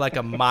definitely like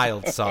a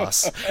mild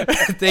sauce.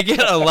 They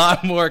get a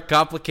lot more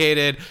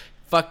complicated,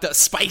 fucked up,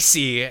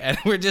 spicy, and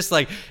we're just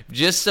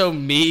so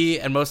me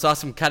and Most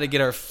Awesome kind of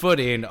get our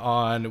footing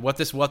on what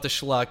the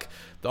Schluck,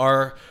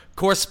 our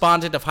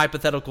correspondent of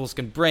hypotheticals,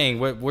 can bring.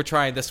 We're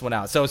trying this one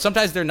out. So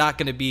sometimes they're not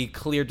going to be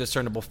clear,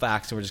 discernible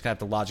facts, and we're just going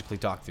to have to logically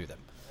talk through them.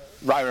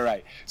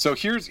 Right. So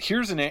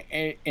here's an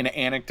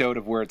anecdote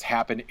of where it's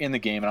happened in the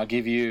game, and I'll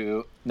give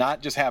you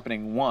not just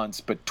happening once,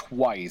 but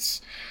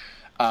twice.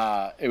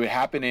 It would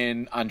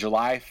happen on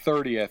July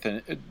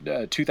 30th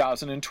in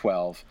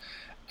 2012.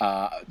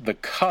 The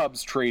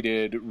Cubs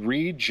traded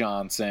Reed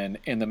Johnson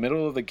in the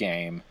middle of the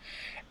game,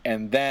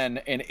 and then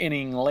an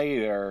inning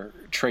later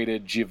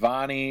traded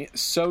Giovanni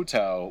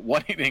Soto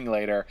 1 inning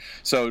later.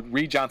 So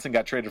Reed Johnson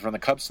got traded from the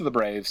Cubs to the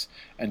Braves,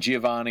 and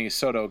Giovanni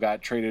Soto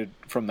got traded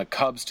from the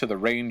Cubs to the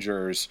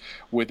Rangers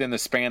within the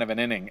span of an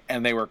inning.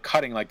 And they were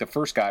cutting, like the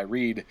first guy,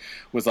 Reed,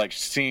 was like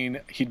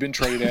he'd been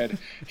traded.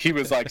 He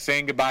was like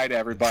saying goodbye to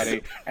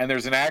everybody. And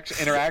there's an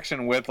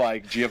interaction with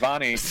like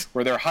Giovanni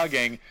where they're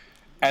hugging.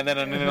 And then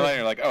a minute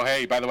later, like, oh,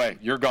 hey, by the way,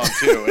 you're gone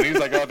too. And he's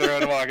like, oh,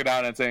 they're walking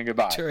down and saying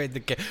goodbye.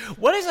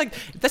 What is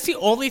that's the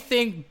only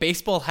thing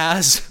baseball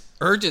has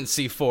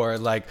urgency for.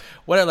 Like,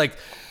 what are the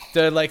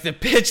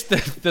pitch,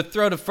 the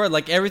throw to first,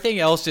 like everything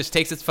else just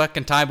takes its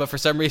fucking time. But for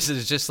some reason,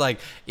 it's just like,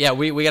 yeah,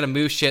 we got to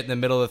move shit in the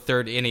middle of the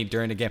third inning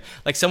during the game.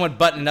 Like someone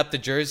buttoning up the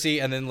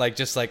jersey and then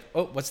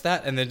oh, what's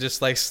that? And then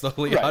just like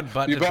slowly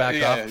unbutton it back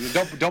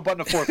off. Don't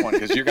button a fourth one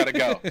because you got to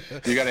go.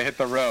 You got to hit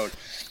the road.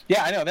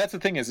 Yeah, I know. That's the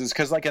thing is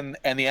because like in the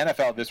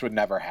NFL, this would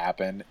never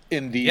happen.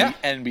 In the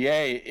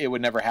NBA, it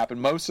would never happen.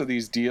 Most of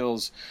these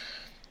deals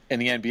in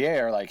the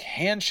NBA are like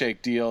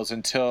handshake deals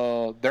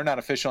until they're not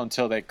official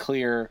until they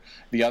clear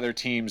the other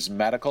team's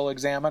medical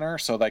examiner.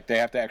 So like they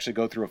have to actually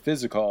go through a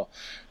physical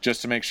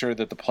just to make sure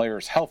that the player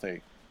is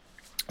healthy.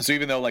 So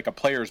even though like a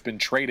player's been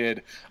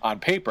traded on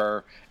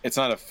paper, it's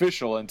not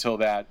official until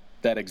that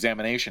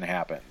examination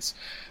happens.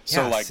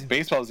 So like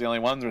baseball is the only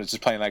one that's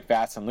just playing like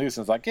fast and loose.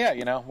 And it's like,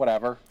 yeah,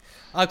 whatever.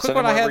 Quick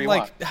one I had,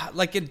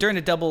 during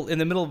in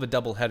the middle of a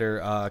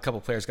doubleheader, a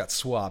couple players got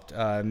swapped.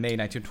 May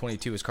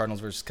 1922 was Cardinals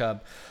versus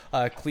Cub.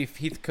 Cliff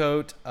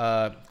Heathcote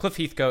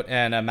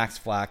and Max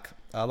Flack.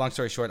 Long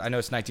story short, I know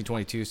it's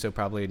 1922, so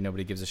probably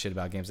nobody gives a shit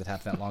about games that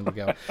happened that long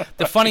ago.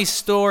 The funny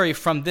story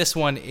from this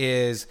one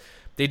is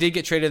they did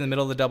get traded in the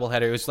middle of the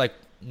doubleheader. It was like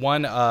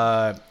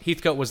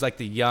Heathcote was like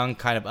the young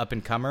kind of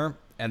up-and-comer,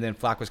 and then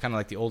Flack was kind of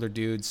like the older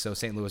dude. So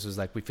St. Louis was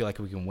like, we feel like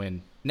we can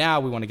win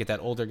now. We want to get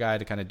that older guy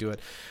to kind of do it.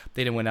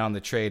 They didn't win out on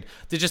the trade.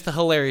 The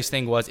hilarious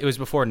thing was it was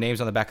before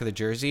names on the back of the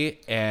jersey,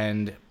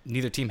 and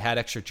neither team had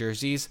extra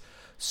jerseys.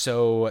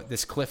 So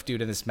this Cliff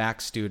dude and this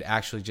Max dude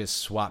actually just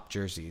swapped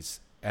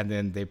jerseys, and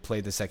then they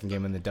played the second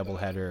game in the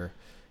doubleheader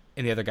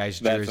in the other guy's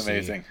jersey. That's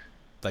amazing.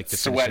 Like the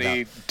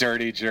sweaty,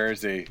 dirty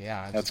jersey.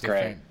 Yeah, that's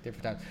great.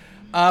 Different time.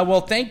 Well,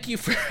 thank you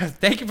for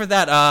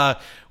that.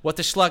 What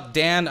the Schluck,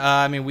 Dan?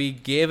 I mean, we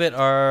gave it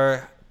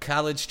our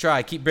college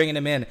try. Keep bringing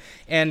them in.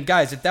 And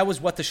guys, if that was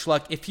What the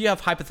Schluck, if you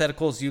have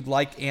hypotheticals you'd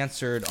like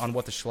answered on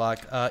What the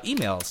Schluck,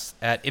 emails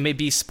at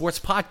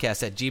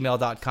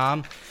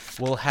mabsportspodcast@gmail.com.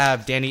 We'll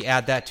have Danny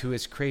add that to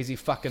his crazy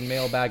fucking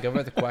mailbag of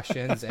other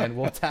questions, and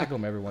we'll tackle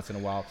them every once in a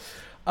while.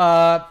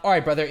 All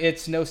right, brother,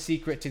 it's no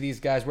secret to these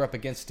guys. We're up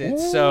against it.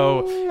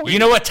 So you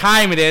know what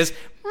time it is.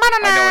 I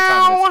know what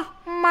time it is.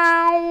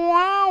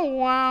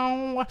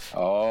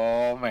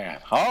 Oh, man.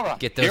 All right.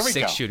 Get those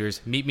 6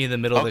 shooters. Meet me in the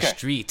middle of the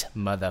street,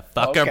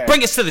 motherfucker. Okay.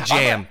 Bring us to the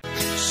jam.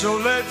 So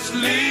let's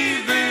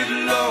leave it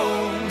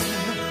alone,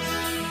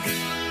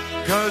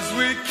 'cause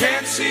we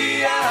can't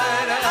see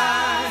eye to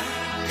eye.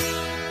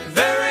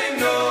 There ain't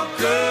no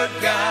good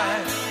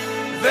guy,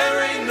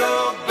 there ain't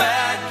no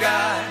bad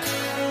guy.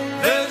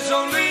 There's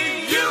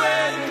only you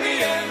and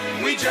me,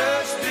 and we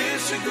just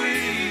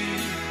disagree.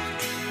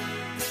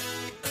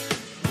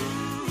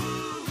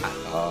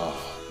 Oh,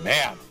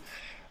 man.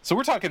 So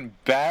we're talking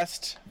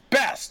best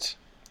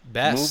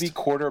movie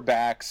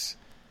quarterbacks.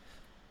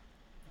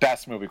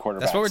 Best movie quarterbacks.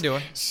 That's what we're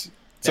doing.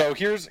 So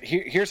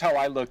here's how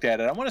I looked at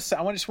it. I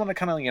just want to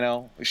kind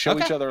of show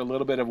each other a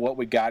little bit of what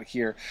we got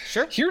here.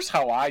 Sure. Here's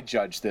how I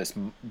judge this,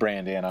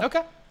 Brandon.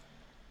 Okay.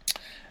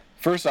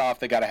 First off,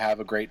 they got to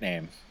have a great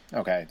name.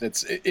 Okay,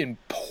 that's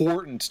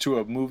important to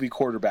a movie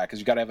quarterback because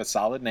you got to have a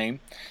solid name.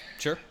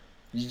 Sure.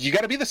 You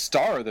got to be the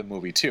star of the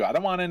movie too. I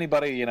don't want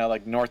anybody,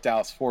 like North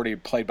Dallas 40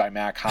 played by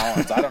Mac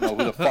Hollins. I don't know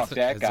who the fuck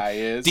that guy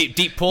is.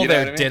 Deep pull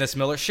there, Dennis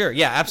Miller. Sure.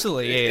 Yeah,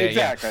 absolutely. Yeah,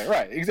 exactly.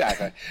 Right.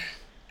 Exactly.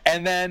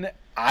 And then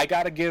I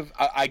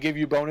give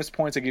you bonus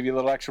points. I give you a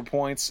little extra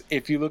points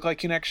if you look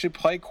like you can actually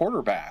play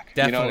quarterback.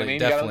 Definitely, you know what I mean?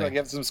 Definitely. You got to look like you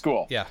have some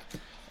school. Yeah.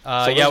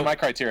 So those are my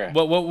criteria.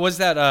 What was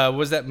that?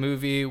 Was that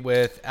movie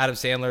with Adam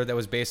Sandler that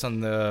was based on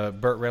the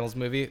Burt Reynolds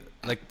movie,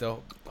 like the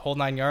whole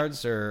 9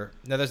 yards? Or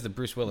no, that's the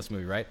Bruce Willis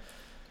movie, right?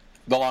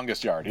 The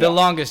Longest Yard. The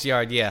Longest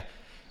Yard. Yeah.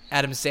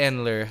 Adam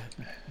Sandler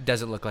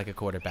doesn't look like a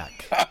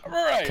quarterback.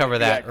 Right. Cover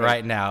that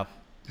right now.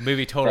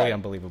 Movie totally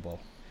unbelievable.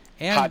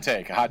 And hot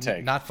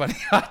take. Not funny.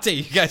 Hot take.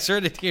 You guys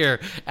heard it here.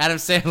 Adam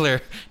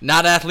Sandler,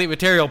 not athlete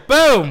material.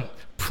 Boom!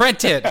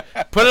 Print it.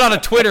 Put it on a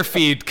Twitter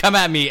feed. Come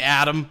at me,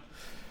 Adam.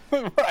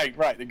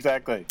 Right.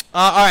 Exactly.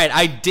 All right.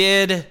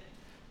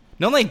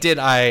 Not only did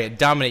I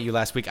dominate you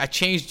last week, I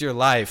changed your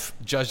life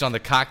judged on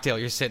the cocktail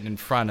you're sitting in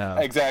front of.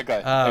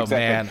 Exactly. Oh,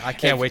 man. I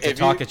can't wait to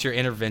talk at your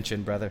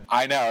intervention, brother.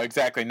 I know,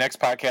 exactly. Next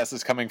podcast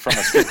is coming from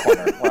a street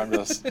corner where I'm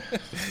just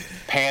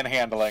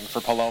panhandling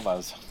for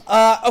Palomas.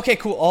 Okay,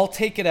 cool. I'll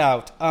take it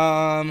out.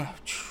 I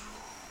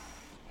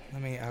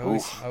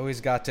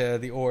always got to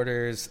the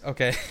orders.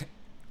 Okay.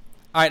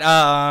 All right.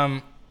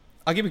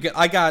 I'll give you good.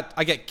 I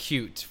get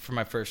cute for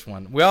my first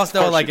one. We all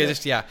know, like,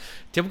 it's just,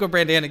 typical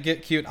Brandon to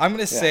get cute. I'm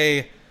gonna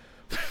say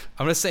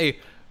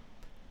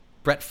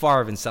Brett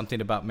Favre in Something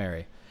About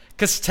Mary,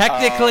 because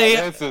technically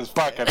this is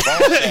fucking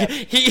bullshit.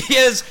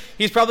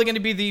 He's probably going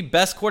to be the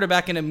best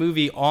quarterback in a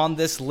movie on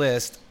this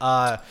list.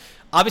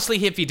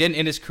 Obviously, if he didn't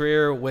end his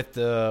career with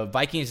the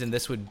Vikings, then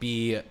this would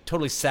be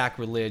totally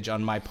sacrilege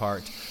on my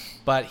part.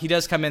 But he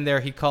does come in there.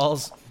 He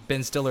calls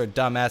Ben Stiller a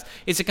dumbass.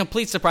 It's a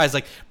complete surprise.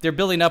 Like, they're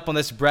building up on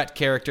this Brett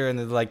character and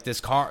they're like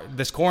this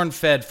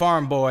corn-fed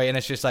farm boy, and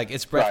it's just like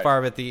it's Brett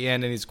Favre at the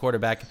end, and he's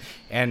quarterback.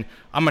 And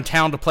I'm in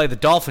town to play the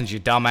Dolphins, you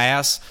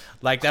dumbass.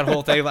 Like that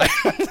whole thing. Like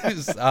it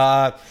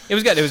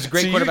was good. It was a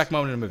great quarterback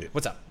moment in the movie.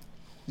 What's up?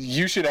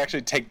 You should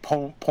actually take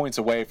points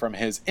away from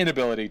his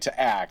inability to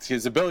act,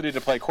 his ability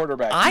to play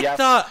quarterback. I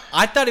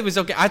thought it was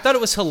okay. I thought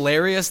it was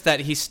hilarious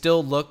that he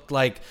still looked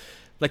like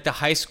the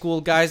high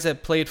school guys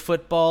that played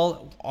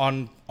football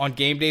on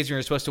game days,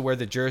 you're supposed to wear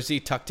the jersey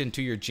tucked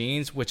into your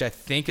jeans, which I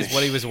think is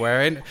what he was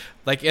wearing.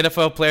 Like,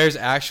 NFL players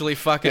actually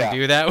fucking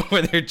do that,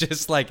 where they're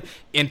just, like,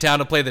 in town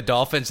to play the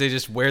Dolphins. They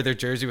just wear their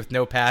jersey with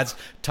no pads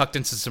tucked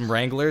into some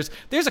Wranglers.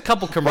 There's a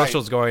couple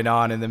commercials going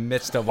on in the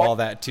midst of all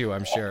that, too,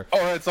 I'm sure.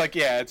 Oh, it's like,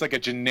 it's like a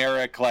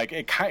generic, like,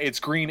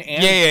 it's green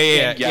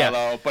and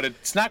yellow, but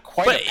it's not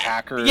quite a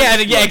Packer. Yeah,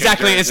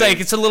 exactly. It's like,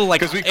 it's a little,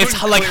 like,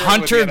 it's like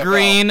hunter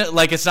green.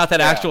 Like, it's not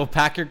that actual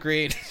Packer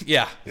green.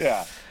 Yeah.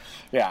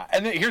 Yeah,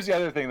 and then here's the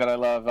other thing that I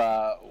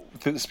love.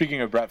 Speaking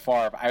of Brett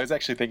Favre, I was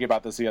actually thinking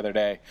about this the other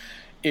day.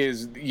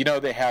 Is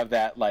they have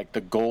that, like,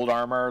 the gold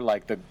armor,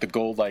 like the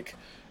gold, like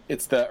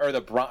it's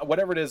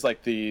whatever it is,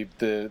 like the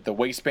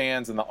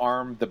waistbands and the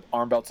arm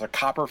belts, the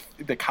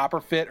copper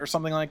fit or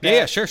something like that.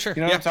 Yeah, sure.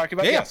 You know what I'm talking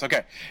about? Yeah. Yes,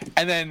 okay.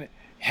 And then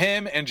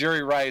him and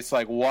Jerry Rice,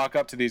 like, walk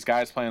up to these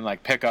guys playing,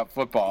 like, pickup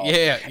football.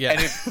 Yeah.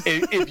 And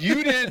if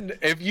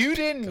you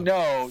didn't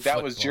know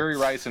that was Jerry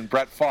Rice and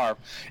Brett Favre,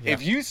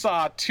 if you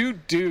saw two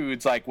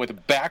dudes, like,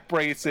 with back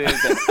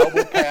braces and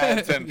elbow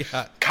pads and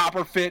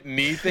copper fit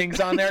knee things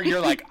on there, you're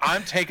like,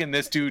 I'm taking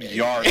this dude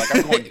yard. Like,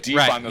 I'm going deep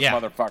on this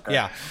motherfucker.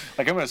 Yeah.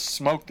 Like, I'm gonna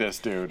smoke this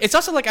dude. It's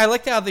also like, I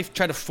like how they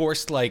try to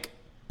force, like,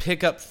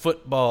 pickup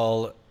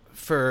football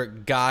for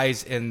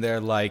guys in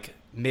their, like,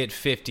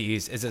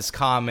 mid-50s is as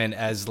common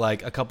as,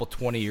 like, a couple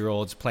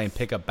 20-year-olds playing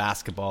pickup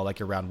basketball, like,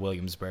 around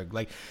Williamsburg.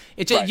 Like,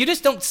 you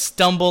just don't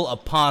stumble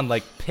upon,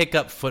 like,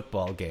 pickup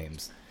football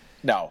games.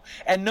 No,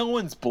 and no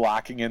one's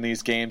blocking in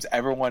these games.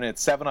 Everyone,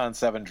 it's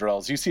 7-on-7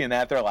 drills. You see in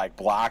that, they're like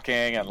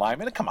blocking and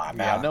linemen. Come on,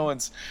 man. Yeah. No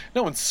one's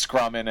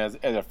scrumming as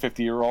a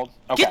 50 -year-old.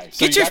 Okay,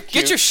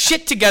 get your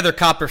shit together,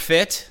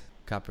 Copperfit.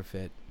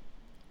 Copperfit,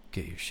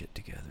 get your shit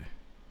together.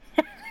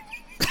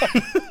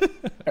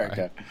 Very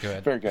good.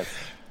 Good. Very good.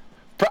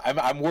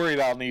 I'm worried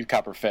I'll need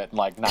Copperfit in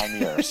like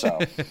 9 years. So,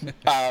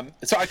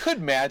 so I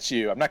could match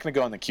you. I'm not going to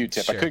go on the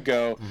Q-tip. Sure. I could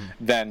go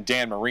then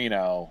Dan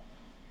Marino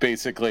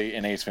basically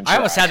in Ace Ventura. I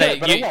almost had could,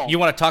 but I that. won't. You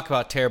want to talk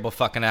about terrible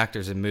fucking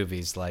actors in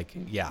movies? Like,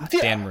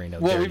 Dan Marino.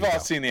 Well, there we've you all go.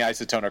 seen the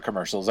Isotoner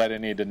commercials. I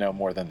didn't need to know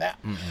more than that.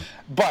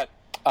 But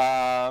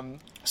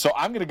so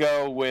I'm going to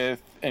go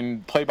with,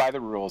 and play by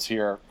the rules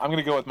here. I'm going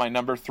to go with my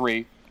number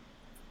 3.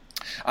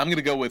 I'm going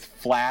to go with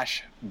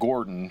Flash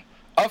Gordon.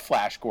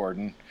 Flash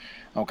Gordon.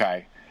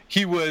 Okay.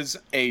 He was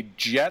a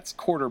Jets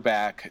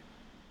quarterback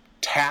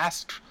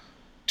tasked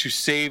to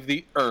save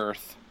the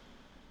Earth,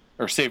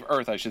 or save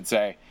Earth, I should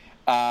say.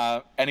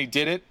 And he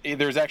did it.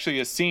 There's actually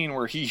a scene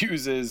where he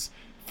uses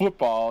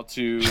football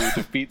to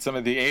defeat some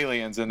of the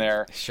aliens in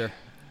there. Sure.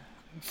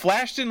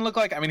 Flash didn't look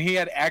like, I mean, he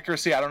had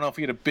accuracy. I don't know if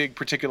he had a big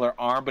particular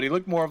arm, but he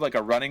looked more of like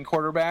a running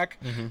quarterback,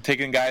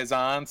 taking guys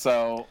on.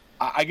 So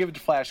I give it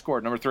to Flash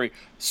Gordon, number 3.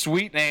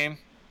 Sweet name,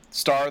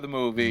 star of the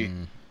movie.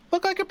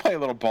 Looked like he could play a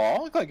little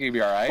ball. Looked like he'd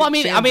be all right. Well,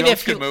 Sam Jones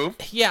if could move.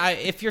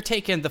 if you're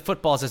taking the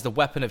footballs as the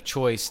weapon of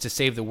choice to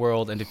save the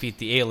world and defeat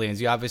the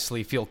aliens, you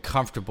obviously feel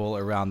comfortable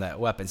around that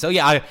weapon. So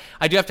yeah,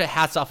 I do have to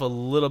hats off a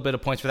little bit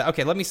of points for that.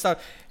 Okay, let me start.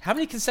 How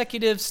many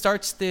consecutive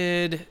starts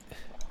did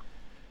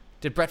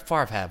Brett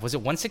Favre have? Was it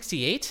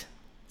 168?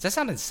 Does that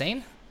sound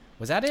insane?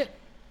 Was that it?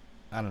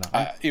 I don't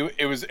know.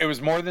 It was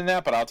more than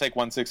that, but I'll take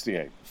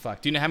 168.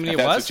 Fuck. Do you know how many If it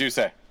that's was? what you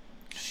say.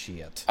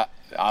 Shit.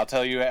 I'll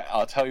tell you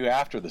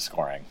after the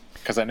scoring,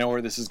 because I know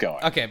where this is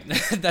going. Okay,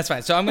 that's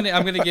fine. So I'm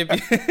gonna give you.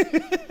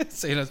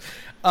 So,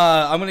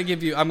 I'm gonna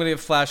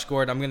give Flash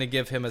Gordon. I'm gonna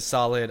give him a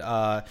solid.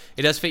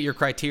 It does fit your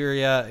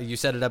criteria. You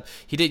set it up.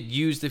 He did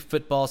use the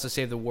footballs to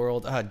save the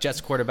world.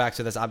 Jets quarterback,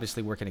 so that's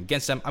obviously working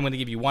against him. I'm gonna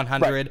give you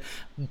 100.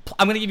 Right.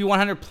 I'm gonna give you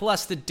 100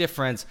 plus the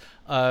difference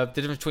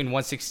between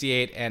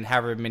 168 and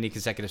however many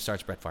consecutive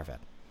starts Brett Favre had.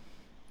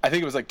 I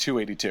think it was like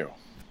 282.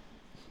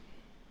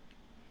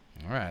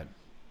 All right.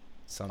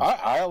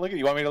 I'll look at.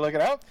 You want me to look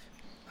it up?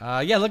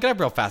 Yeah, look it up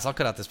real fast. I'll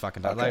cut out this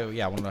fucking time. Okay.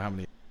 Yeah, I want to know how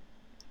many.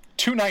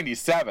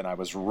 297. I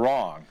was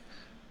wrong,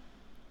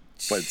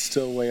 but it's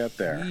still way up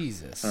there.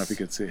 Jesus. I don't know if you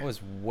can see. I was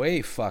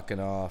way fucking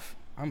off.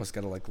 I almost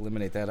got to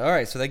eliminate that. All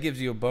right, so that gives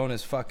you a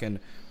bonus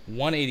fucking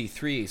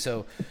 183.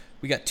 So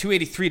we got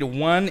 283 to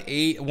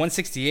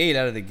 168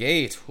 out of the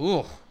gate.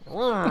 Ooh.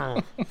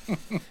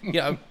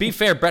 Yeah, be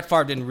fair, Brett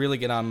Favre didn't really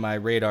get on my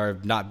radar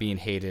of not being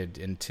hated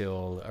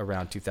until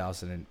around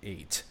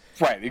 2008.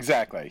 Right,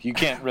 exactly. You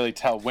can't really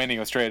tell when he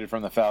was traded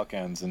from the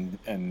Falcons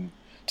and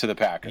to the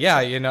Packers. Yeah,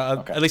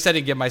 Okay. At least I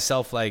didn't give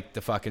myself like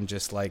the fucking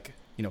just like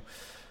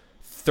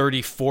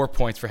 34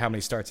 points for how many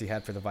starts he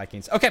had for the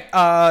Vikings. Okay,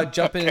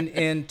 jumping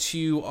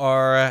into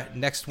our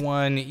next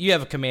one. You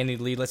have a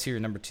commanding lead. Let's hear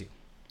your number 2.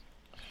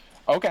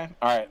 Okay,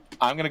 all right.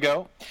 I'm gonna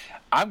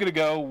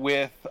go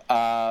with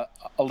a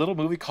little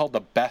movie called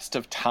The Best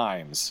of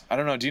Times. I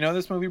don't know. Do you know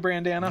this movie,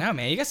 Brandana? No,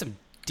 man, you got some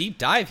deep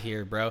dive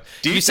here, bro.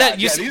 These are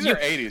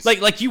 80s.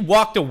 Like you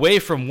walked away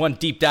from one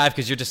deep dive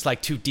because you're just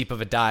like too deep of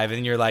a dive,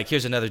 and you're like,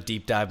 here's another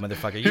deep dive,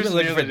 motherfucker. You're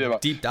looking for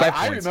deep dive But points.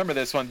 I remember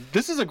this one.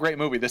 This is a great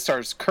movie. This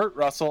stars Kurt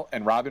Russell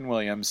and Robin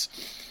Williams.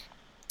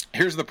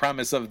 Here's the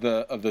premise of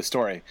the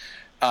story.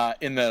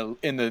 In the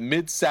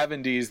mid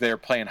 70s, they're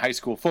playing high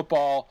school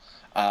football.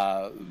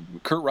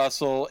 Kurt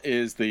Russell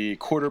is the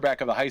quarterback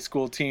of the high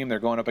school team. They're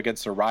going up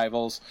against their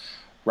rivals.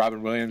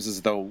 Robin Williams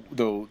is the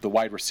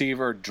wide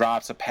receiver,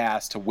 drops a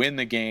pass to win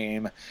the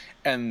game,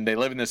 and they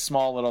live in this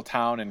small little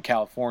town in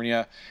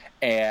California,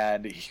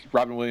 and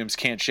Robin Williams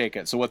can't shake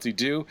it. So what's he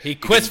do? He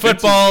quits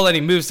football and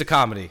he moves to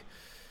comedy.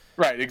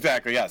 Right,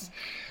 exactly, yes.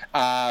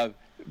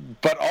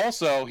 But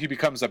also he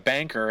becomes a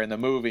banker in the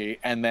movie,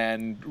 and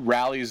then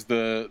rallies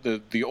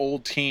the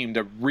old team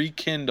to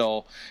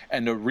rekindle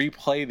and to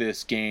replay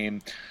this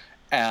game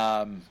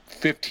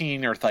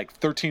 15 or like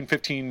 13,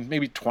 15,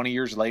 maybe 20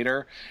 years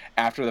later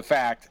after the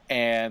fact,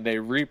 and they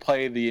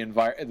replay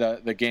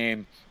the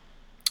game,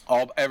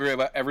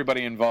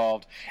 everybody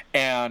involved,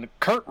 and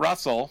Kurt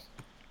Russell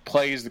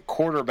plays the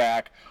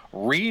quarterback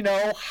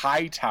Reno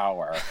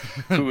Hightower,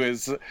 who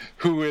is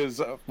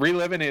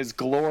reliving his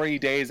glory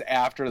days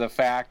after the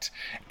fact,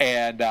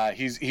 and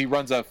he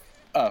runs a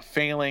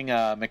failing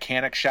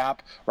mechanic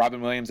shop.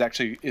 Robin Williams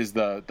actually is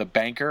the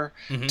banker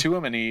to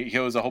him, and he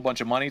owes a whole bunch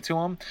of money to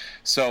him.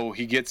 So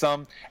he gets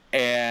them,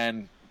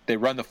 and they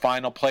run the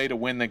final play to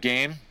win the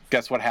game.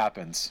 Guess what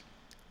happens?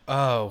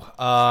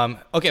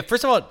 Okay.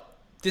 First of all,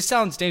 this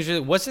sounds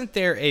dangerous. Wasn't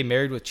there a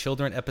Married with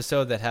Children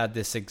episode that had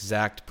this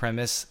exact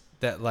premise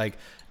that like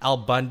Al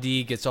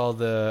Bundy gets all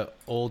the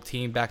old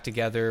team back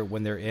together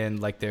when they're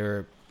in like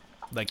their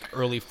like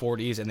early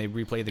 40s and they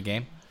replay the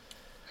game?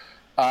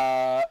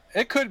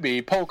 It could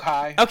be Polk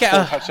High. Okay,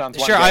 4 touchdowns,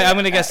 sure. one I'm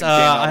gonna guess. game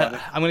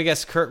I'm gonna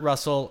guess Kurt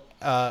Russell.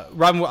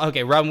 Robin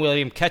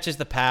Williams catches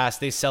the pass.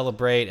 They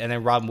celebrate, and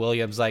then Robin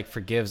Williams like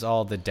forgives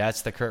all the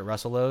debts that Kurt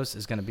Russell owes.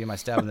 Is gonna be my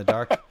stab in the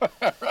dark.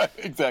 Right,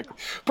 exactly.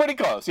 Pretty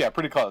close. Yeah,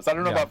 pretty cclose. I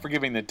don't know about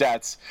forgiving the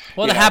debts.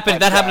 Well, that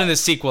happened. That happened in the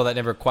sequel that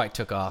never quite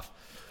took off.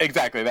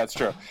 Exactly, that's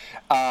true.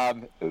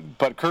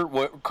 But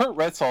Kurt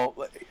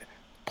Russell,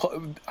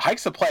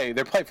 hikes to play.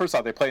 First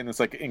off, they play in this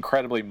like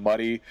incredibly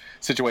muddy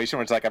situation,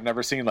 where it's like I've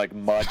never seen like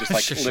mud just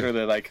like Sure.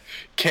 literally like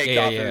caked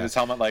off into this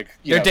helmet. Like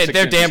they're 6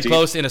 damn inches deep.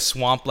 close in a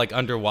swamp, like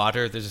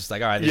underwater. They're just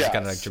like, all right, this is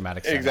kind of like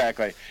dramatic setting.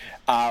 Exactly.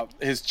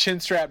 His chin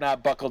strap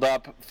not buckled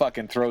up.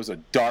 Fucking throws a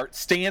dart.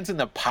 Stands in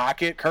the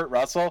pocket. Kurt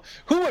Russell.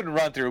 Who wouldn't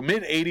run through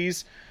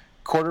mid-80s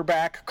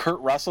quarterback Kurt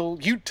Russell?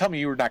 You tell me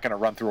you were not going to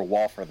run through a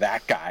wall for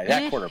that guy,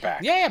 that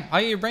quarterback. Yeah. Oh,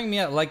 you bring me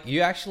up. Like,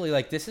 you actually,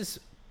 like, this has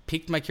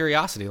piqued my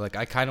curiosity. Like,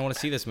 I kind of want to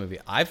see this movie.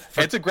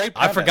 It's a great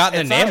I've premise. forgotten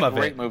It's the name not a of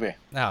great it. movie.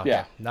 No,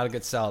 Yeah. not a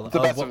good sell. The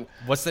best of-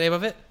 What's the name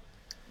of it?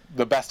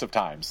 The Best of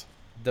Times.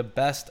 The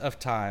Best of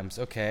Times.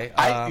 Okay.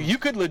 You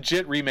could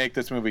legit remake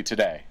this movie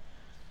today.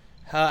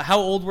 How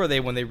old were they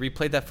when they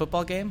replayed that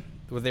football game?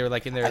 Where they were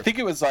like in their... I think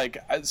it was like,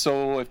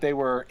 so if they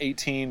were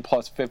 18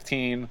 plus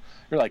 15,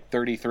 you're like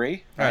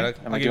 33. All Right? right,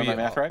 Am I doing my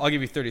math right? I'll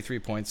give you 33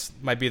 points.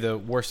 Might be the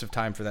worst of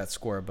time for that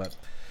score, but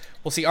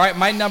we'll see. All right,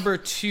 my number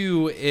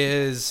 2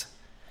 is...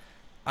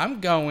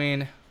 I'm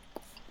going...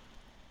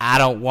 I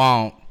don't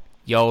want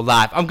your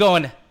life. I'm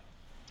going...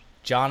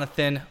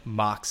 Jonathan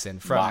Moxon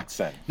from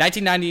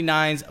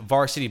 1999's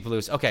Varsity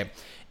Blues. Okay,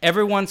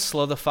 everyone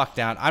slow the fuck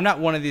down. I'm not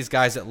one of these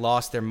guys that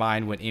lost their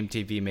mind when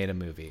MTV made a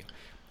movie.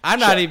 I'm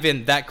not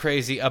even that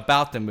crazy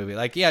about the movie.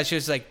 Like, yeah, it's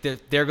just like,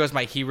 there goes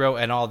my hero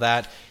and all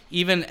that.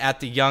 Even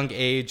at the young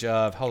age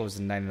of, how old was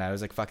it in 99? I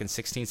was like fucking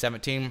 16,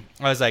 17.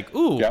 I was like,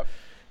 ooh,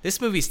 this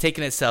movie's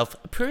taking itself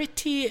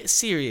pretty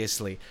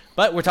seriously.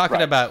 But we're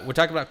talking about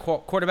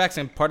quarterbacks,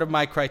 and part of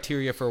my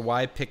criteria for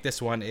why I picked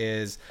this one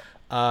is,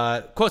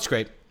 quote's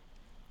great.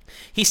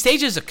 He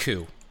stages a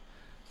coup.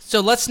 So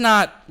let's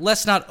not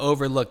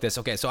overlook this.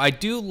 Okay, so I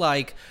do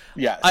like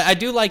I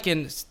do like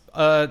in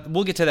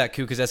we'll get to that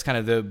coup because that's kind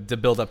of the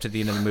build up to the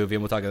end of the movie,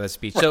 and we'll talk about that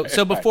speech.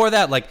 So before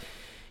that, like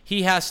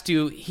he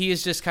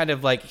is just kind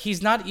of like,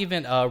 he's not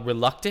even a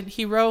reluctant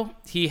hero.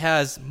 He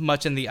has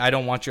much in the I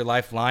don't want your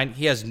life line.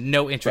 He has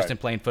no interest in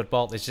playing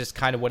football. It's just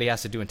kind of what he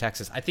has to do in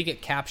Texas. I think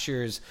it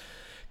captures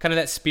kind of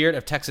that spirit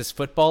of Texas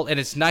football, and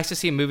it's nice to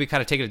see a movie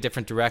kind of take it a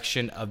different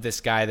direction of this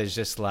guy that's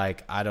just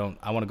like, I want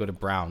to go to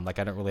Brown. Like,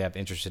 I don't really have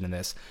interest in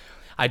this.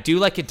 I do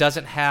like it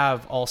doesn't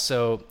have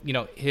also,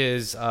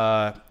 his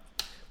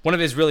one of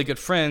his really good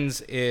friends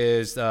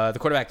is the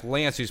quarterback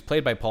Lance, who's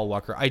played by Paul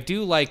Walker. I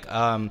do like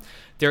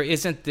there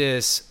isn't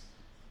this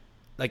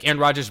like Aaron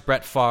Rodgers,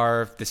 Brett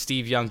Favre, the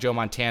Steve Young, Joe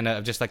Montana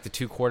of just like the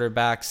two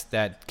quarterbacks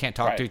that can't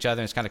talk to each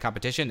other, and it's kind of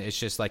competition. It's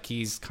just like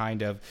he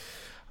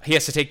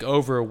has to take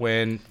over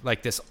when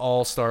like this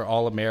all-star,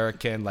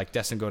 all-American, like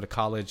destined to go to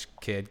college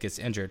kid gets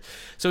injured.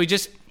 So he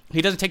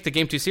doesn't take the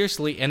game too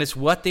seriously, and it's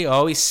what they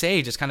always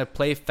say, just kind of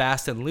play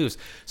fast and loose.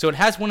 So it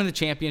has one of the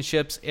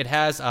championships. It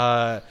has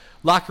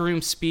locker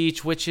room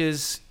speech, which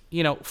is,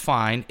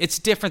 fine. It's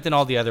different than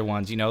all the other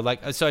ones,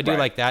 so I do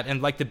like that.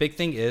 And like the big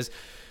thing is,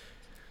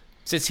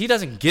 since he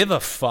doesn't give a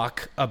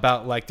fuck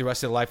about like the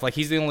rest of the life, like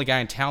he's the only guy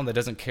in town that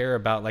doesn't care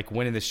about like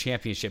winning this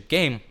championship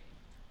game.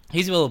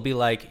 He's able to be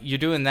like, you're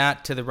doing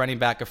that to the running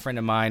back, a friend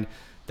of mine.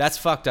 That's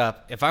fucked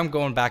up. If I'm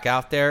going back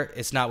out there,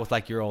 it's not with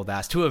like your old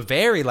ass. To a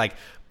very like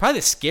probably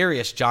the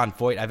scariest John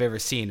Voight I've ever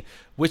seen,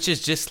 which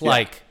is just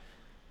like,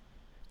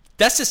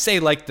 that's to say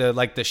like the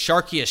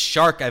sharkiest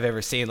shark I've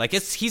ever seen. Like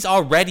he's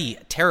already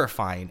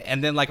terrifying,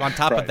 and then like on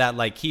top of that,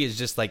 like he is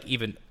just like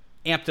even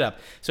amped up.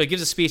 So he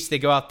gives a speech. They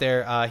go out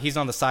there. He's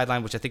on the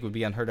sideline, which I think would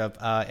be unheard of,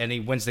 and he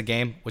wins the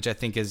game, which I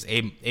think is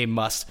a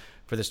must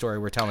for the story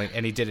we're telling.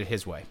 And he did it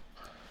his way.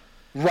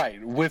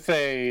 Right, with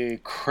a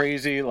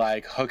crazy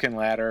like hook and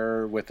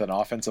ladder with an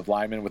offensive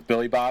lineman with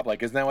Billy Bob.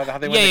 Like, isn't that how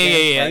they win the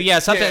game? Yeah.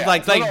 Something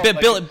like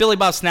Billy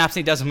Bob snaps and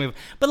he doesn't move.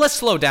 But let's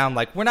slow down.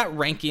 Like, we're not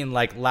ranking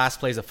like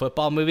last plays of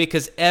football movie,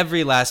 because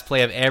every last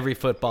play of every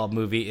football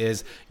movie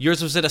is,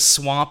 yours was at a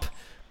swamp.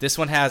 This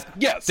one has.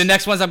 Yes. The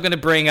next ones I'm going to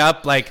bring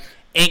up like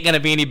ain't going to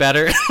be any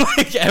better.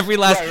 Like every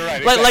last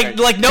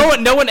like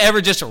no one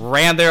ever just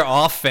ran their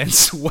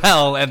offense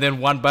well and then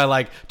won by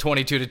like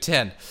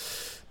 22-10.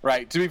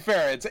 Right. To be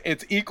fair,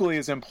 it's equally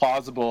as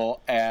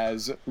implausible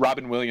as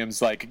Robin Williams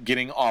like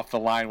getting off the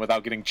line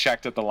without getting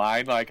checked at the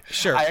line. Like,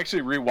 sure. I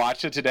actually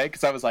rewatched it today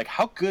because I was like,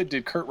 how good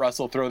did Kurt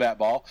Russell throw that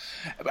ball?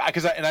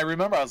 And I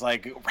remember I was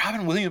like,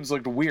 Robin Williams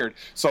looked weird.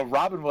 So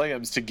Robin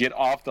Williams, to get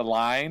off the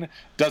line,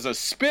 does a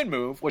spin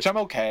move, which I'm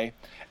okay.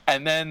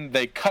 And then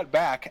they cut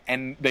back,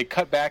 and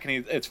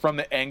it's from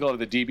the angle of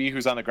the DB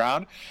who's on the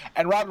ground.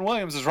 And Robin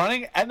Williams is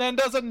running, and then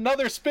does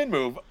another spin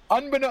move,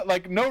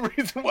 like no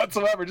reason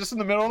whatsoever, just in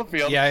the middle of the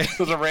field. Yeah,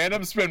 does a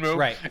random spin move.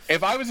 Right.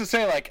 If I was to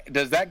say like,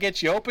 does that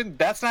get you open?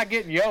 That's not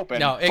getting you open.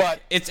 No,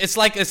 it's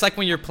like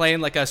when you're playing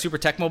like a Super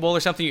Tecmo Bowl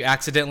or something, you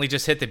accidentally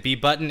just hit the B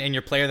button, and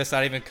your player that's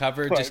not even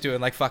covered just doing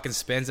like fucking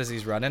spins as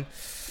he's running.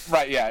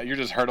 Right. Yeah. You're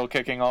just hurdle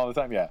kicking all the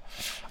time. Yeah.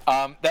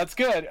 That's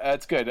good.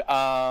 That's good.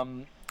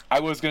 I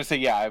was going to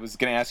say, I was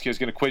going to ask you, I was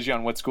going to quiz you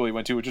on what school you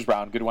went to, which is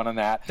Brown. Good one on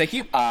that. Thank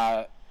you.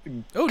 Now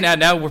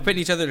we're putting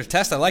each other to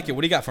test. I like it.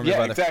 What do you got for me,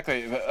 brother? Yeah,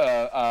 exactly.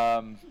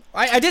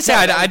 I did say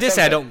No, I did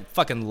say I okay. don't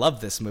fucking love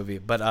this movie,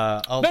 but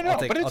I'll No,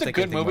 take, but I'll it's a take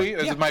good anything movie. more.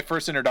 This Yeah. is my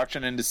first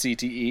introduction into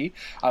CTE.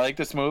 I like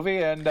this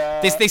movie, and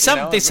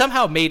They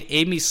somehow made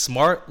Amy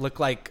Smart look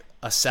like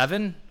a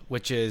 7,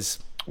 which is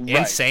Right.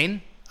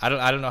 insane. I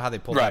don't know how they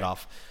pulled Right. that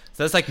off.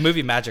 So that's like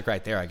movie magic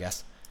right there, I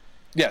guess.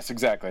 Yes,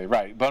 exactly.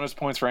 Right. Bonus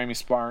points for Amy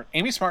Smart.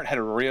 Amy Smart had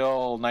a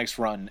real nice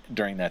run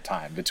during that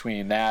time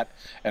between that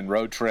and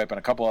Road Trip and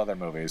a couple other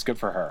movies. Good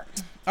for her.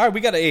 All right, we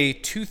got a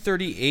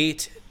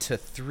 238 to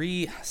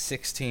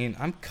 316.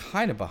 I'm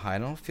kind of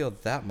behind. I don't feel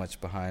that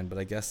much behind, but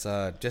I guess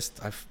I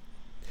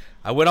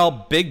went all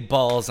big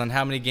balls on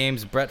how many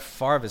games Brett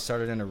Favre has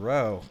started in a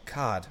row.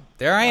 God,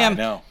 there I am,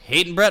 know.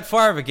 hating Brett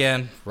Favre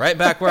again, right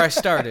back where I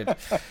started. All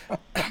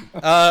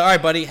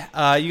right, buddy,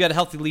 you got a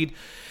healthy lead.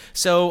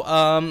 So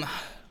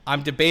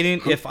I'm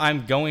debating if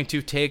I'm going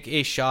to take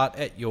a shot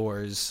at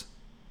yours.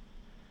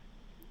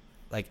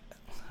 Like,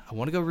 I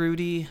want to go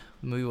Rudy.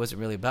 The movie wasn't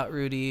really about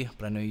Rudy,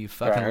 but I know you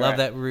fucking love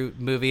that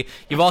movie.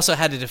 You've also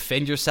had to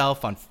defend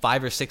yourself on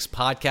 5 or 6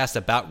 podcasts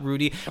about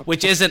Rudy,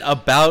 which isn't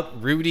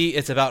about Rudy.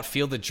 It's about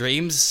Field of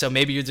Dreams. So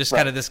maybe you're just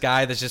kind of this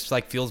guy that just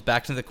like feels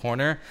back to the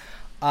corner.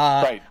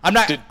 Right. I'm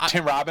not. Did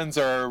Tim Robbins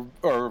or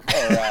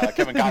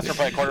Kevin Costner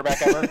play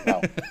quarterback ever?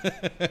 No.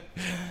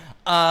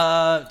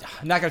 I'm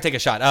not gonna take a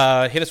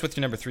shot. Hit us with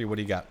your number 3. What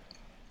do you got?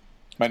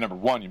 My number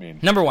 1, you mean?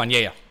 Number 1.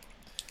 Yeah.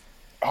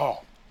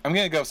 Oh, I'm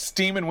going to go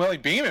Steamin' Willie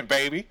Beamin',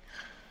 baby.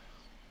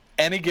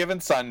 Any Given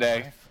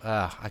Sunday.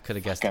 I could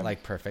have guessed it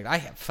like perfect. I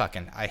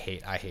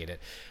hate it.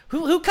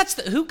 Who cuts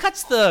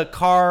the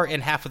car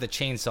in half with a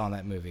chainsaw in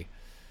that movie?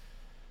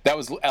 That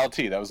was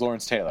LT. That was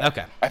Lawrence Taylor.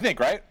 Okay. I think,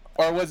 right?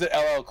 Or was it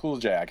LL Cool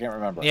J? I can't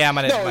remember. Yeah,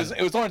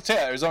 it was Lawrence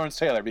Taylor. It was Lawrence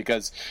Taylor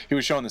because he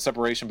was showing the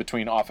separation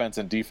between offense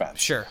and defense.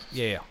 Sure.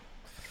 Yeah.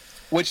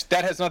 Which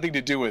that has nothing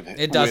to do with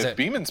doesn't.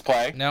 Beeman's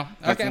play. No?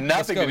 It Okay, has let's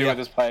nothing go, to do yeah. with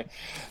his play.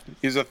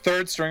 He's a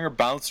third stringer,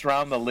 bounced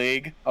around the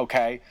league.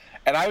 Okay.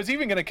 And I was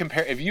even going to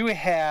compare, if you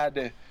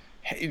had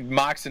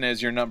Moxon as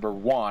your number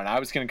 1, I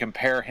was going to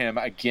compare him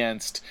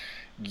against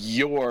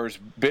yours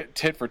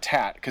tit for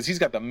tat because he's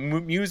got the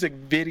music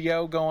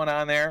video going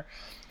on there.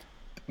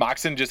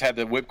 Moxon just had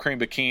the whipped cream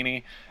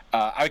bikini.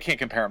 I can't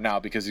compare him now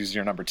because he's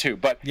your number 2.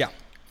 But Yeah.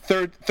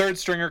 third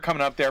stringer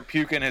coming up there.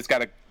 Pukin has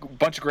got a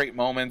bunch of great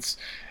moments.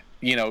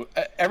 You know,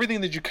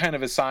 everything that you kind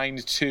of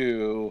assigned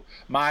to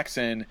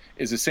Moxon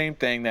is the same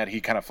thing, that he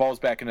kind of falls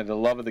back into the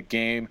love of the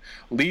game,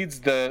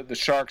 leads the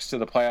Sharks to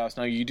the playoffs.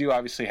 Now, you do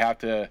obviously have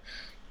to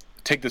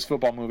take this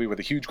football movie with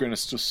a huge grain of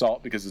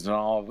salt because it's an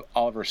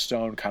Oliver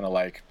Stone kind of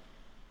like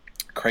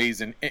craze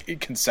and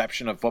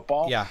conception of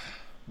football. Yeah.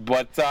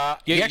 But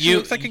he actually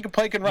looks like he can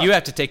play and run. You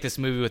have to take this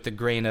movie with the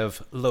grain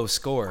of low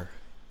score.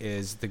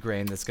 Is the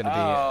grain that's going to be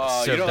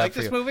served you don't up like for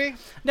this you. movie?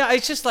 No,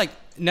 it's just like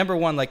number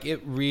 1. Like it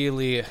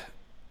really.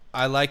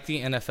 I like the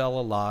NFL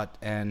a lot,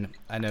 and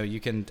I know you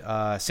can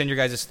send your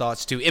guys'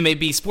 thoughts to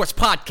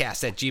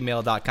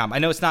mabsportspodcast@gmail.com. I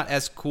know it's not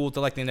as cool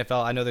to like the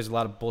NFL. I know there's a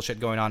lot of bullshit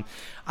going on.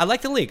 I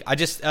like the league. I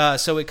just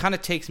so it kind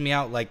of takes me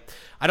out. Like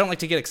I don't like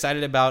to get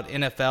excited about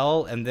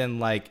NFL and then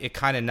like it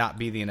kind of not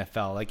be the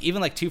NFL. Like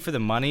even like 2 for the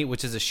Money,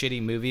 which is a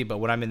shitty movie, but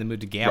when I'm in the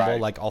mood to gamble,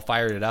 Right. like I'll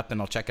fire it up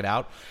and I'll check it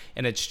out.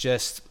 And it's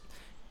just.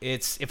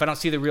 It's if I don't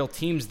see the real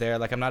teams there,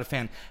 like I'm not a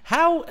fan.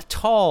 How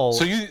tall?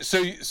 So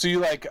you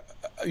like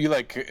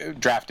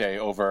draft day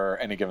over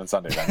Any Given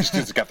Sunday then, just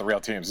because it's got the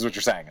real teams, is what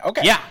you're saying?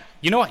 Okay. Yeah,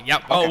 you know what? Yeah,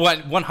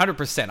 Okay.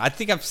 100%. I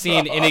think I've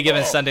seen Any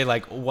Given Sunday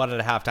like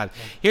 1.5 times.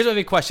 Here's my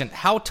big question: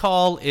 how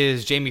tall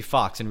is Jamie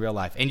Foxx in real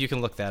life? And you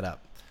can look that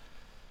up.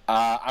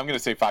 I'm gonna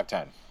say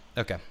 5'10".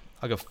 Okay,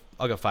 I'll go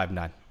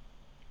 5'9".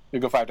 You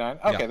go 5'9"?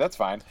 Okay, Yeah. that's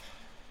fine.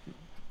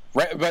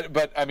 Right,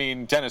 but I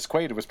mean, Dennis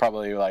Quaid was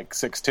probably like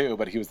 6'2",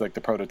 but he was like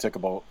the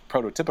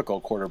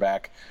prototypical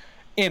quarterback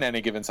in Any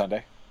Given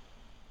Sunday.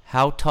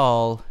 How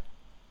tall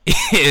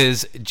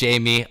is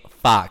Jamie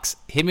Foxx?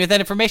 Hit me with that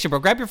information, bro.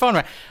 Grab your phone.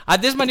 Right.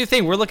 This is my new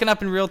thing. We're looking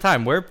up in real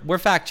time. We're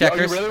fact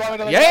checkers. really want me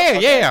to look yeah, it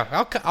up?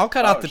 yeah. Okay. I'll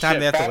cut out the time shit.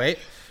 they have to Fact- wait.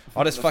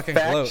 I'll just fucking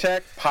Fact gloat.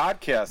 check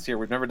podcast here.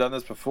 We've never done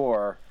this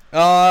before.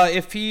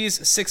 If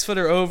he's 6 foot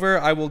or over,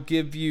 I will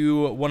give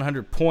you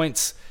 100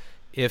 points.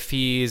 If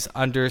he's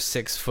under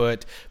 6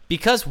 foot,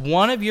 because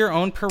one of your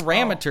own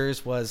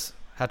parameters was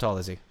how tall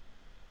is he?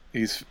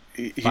 He's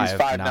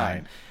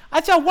 5'9".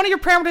 I thought one of your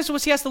parameters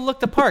was he has to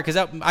look the part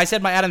because I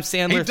said my Adam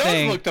Sandler He does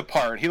thing. look the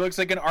part. He looks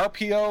like an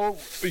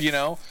RPO, you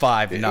know.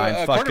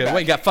 5'9". Fucking quarterback.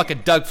 wait, you got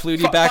fucking Doug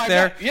Flutie back 5'9".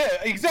 there. Yeah,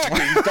 exactly.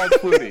 He's Doug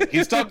Flutie.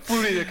 He's Doug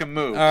Flutie that can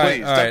move. All right,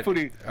 Please, all right, Doug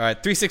Flutie. all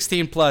right.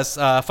 316 plus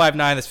 5'9".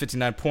 That's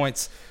 59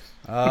 points.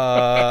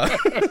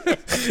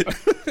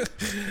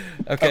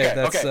 Okay,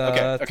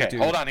 Okay.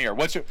 Hold on here.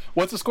 What's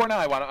the score now?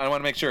 I want to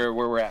make sure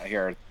where we're at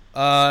here.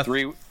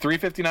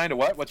 359 to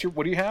what? What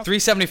do you have?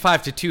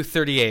 375 to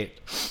 238.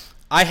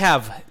 I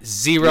have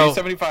 0.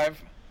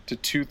 375 to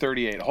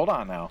 238. Hold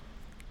on now.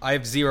 I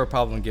have 0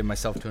 problem giving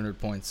myself 200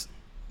 points.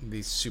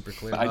 Be super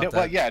clear about that.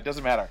 Well, yeah, it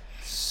doesn't matter.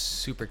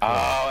 Super clear.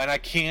 Oh, and I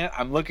can't.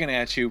 I'm looking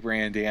at you,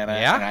 Brandana.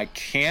 Yeah? And I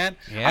can't.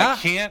 Yeah? I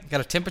can't.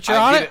 Got a temperature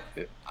on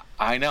it?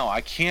 I know. I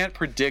can't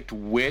predict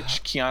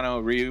which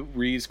Keanu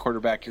Reeves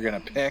quarterback you're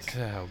going to pick.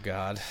 Oh,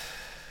 God.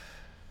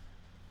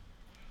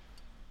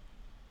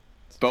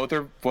 Both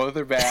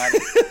are bad.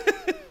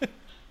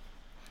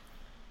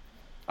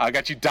 I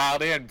got you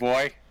dialed in,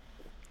 boy.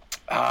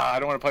 I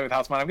don't want to play with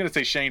house money. I'm going to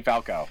say Shane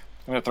Falco.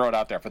 I'm going to throw it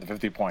out there for the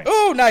 50 points.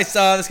 Oh, nice.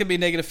 That's going to be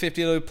negative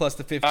 50 plus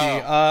the 50.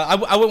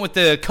 I went with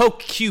the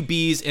Coke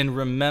QBs and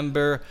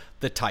remember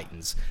the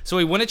Titans. So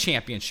we win a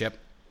championship.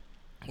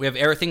 We have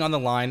everything on the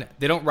line.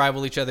 They don't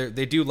rival each other.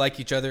 They do like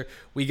each other.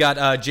 We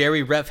got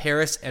Jerry Rev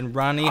Harris and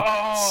Ronnie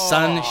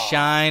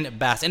Sunshine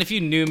Bass. And if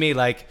you knew me,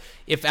 like,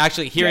 if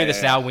actually hearing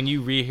this now, when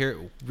you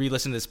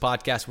re-listen to this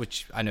podcast,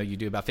 which I know you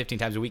do about 15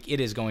 times a week, it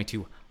is going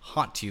to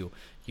haunt you.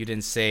 You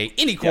didn't say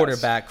any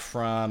quarterback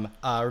from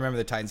Remember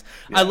the Titans.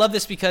 Yeah. I love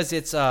this because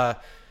it's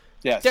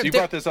yes, you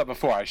brought this up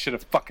before. I should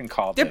have fucking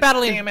called it.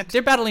 Damn it.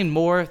 They're battling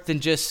more than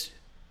just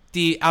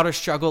the outer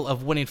struggle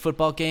of winning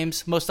football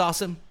games. Most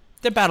awesome.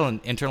 They're battling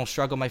internal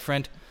struggle, my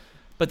friend.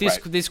 But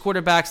these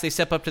quarterbacks, they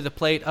step up to the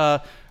plate.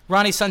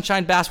 Ronnie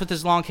Sunshine Bass with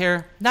his long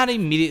hair, not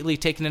immediately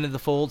taken into the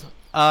fold.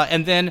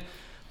 And then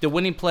the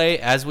winning play,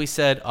 as we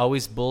said,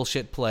 always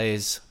bullshit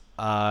plays.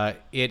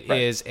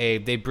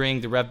 They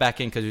bring the Rev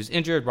back in because he was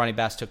injured. Ronnie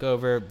Bass took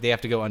over. They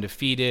have to go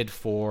undefeated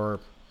for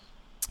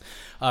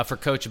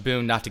Coach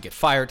Boone not to get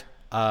fired.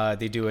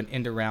 They do an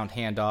end-around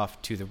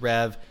handoff to the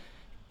Rev.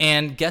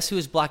 And guess who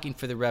is blocking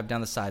for the Rev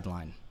down the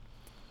sideline?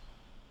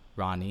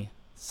 Ronnie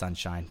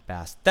Sunshine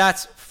Bass.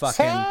 That's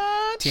fucking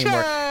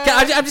teamwork.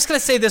 I'm just going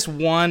to say this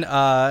one.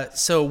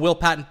 So Will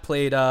Patton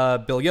played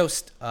Bill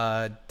Yost,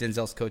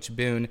 Denzel's Coach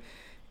Boone.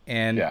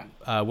 And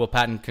Will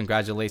Patton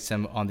congratulates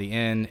him on the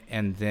end.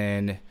 And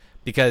then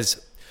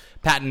because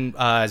Patton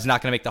is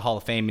not going to make the Hall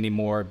of Fame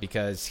anymore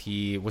because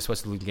he was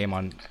supposed to lose the game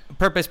on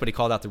purpose, but he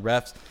called out the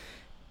refs.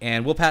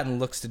 And Will Patton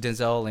looks to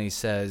Denzel and he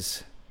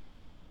says,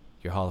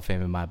 "You're Hall of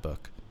Fame in my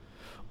book."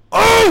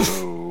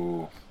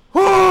 Oh!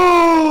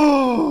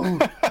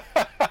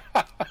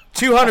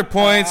 200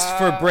 points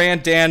for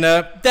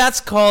Brandana. That's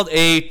called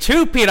a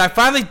two-peat. I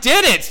finally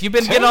did it. You've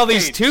been getting all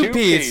these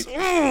two-peats.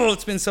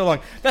 It's been so long.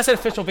 That's an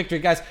official victory,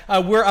 guys.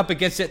 We're up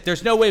against it.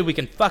 There's no way we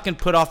can fucking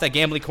put off that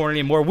gambling corner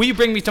anymore. Will you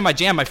bring me to my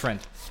jam, my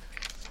friend?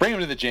 Bring him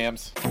to the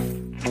jams.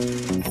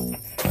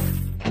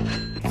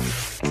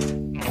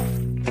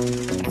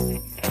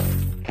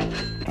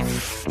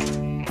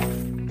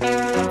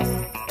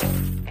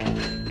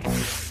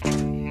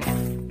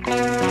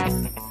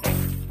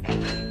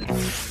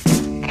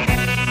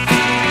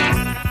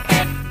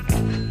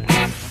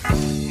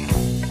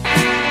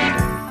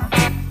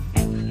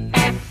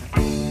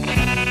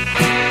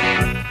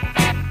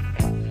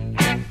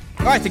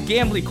 All right, the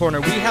gambling corner.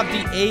 We have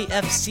the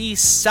AFC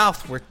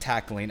South we're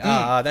tackling.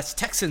 That's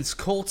Texans,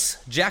 Colts,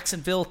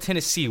 Jacksonville,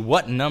 Tennessee.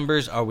 What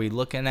numbers are we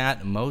looking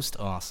at? Most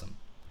awesome.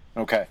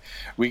 Okay.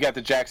 We got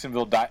the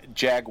Jacksonville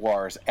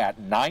Jaguars at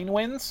 9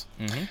 wins.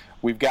 Mm-hmm.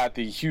 We've got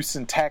the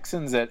Houston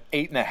Texans at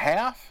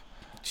 8.5.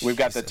 We've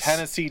got the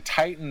Tennessee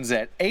Titans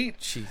at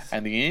 8.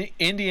 And the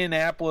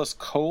Indianapolis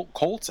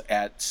Colts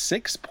at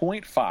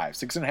 6.5.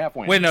 6.5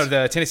 wins. Wait, no,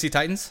 the Tennessee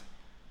Titans?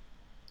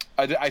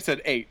 I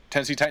said 8.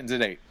 Tennessee Titans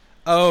at 8.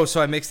 Oh, so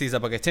I mixed these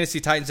up. Okay,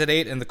 Tennessee Titans at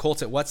 8 and the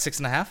Colts at what,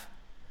 6.5?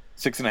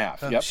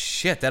 6.5, yep.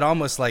 Shit, that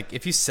almost, like,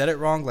 if you said it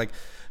wrong, like,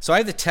 so I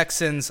have the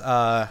Texans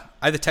at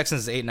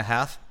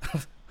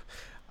 8.5.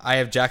 I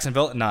have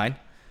Jacksonville at 9.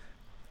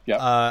 Yep.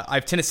 I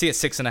have Tennessee at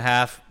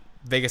 6.5.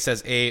 Vegas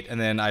says 8, and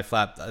then I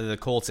flapped the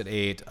Colts at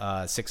 8,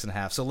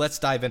 6.5. So let's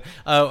dive in.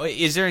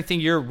 Is there anything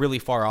you're really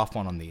far off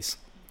on these?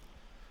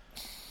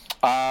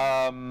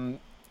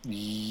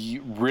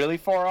 Really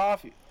far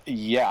off?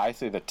 Yeah, I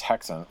say the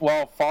Texans.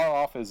 Well, far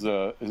off is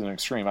an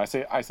extreme. I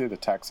say the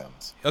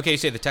Texans. Okay, you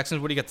say the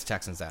Texans. What do you got the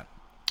Texans at?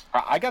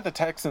 I got the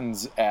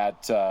Texans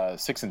at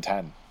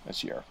 6-10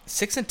 this year.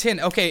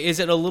 6-10. Okay, is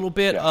it a little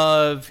bit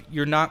of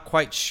you're not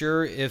quite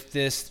sure if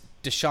this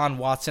Deshaun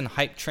Watson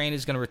hype train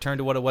is going to return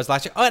to what it was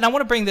last year? Oh, and I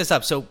want to bring this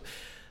up. So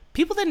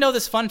people that know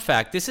this fun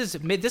fact, this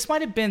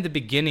might have been the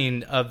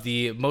beginning of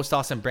the Most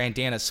Awesome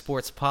Brandana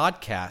Sports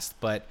podcast,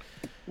 but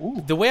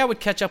the way I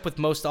would catch up with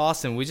Most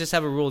Awesome, we just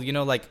have a rule,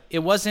 like it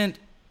wasn't,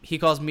 he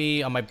calls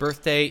me on my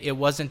birthday, it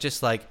wasn't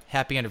just like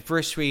happy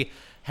anniversary,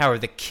 how are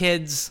the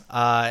kids,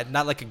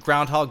 not like a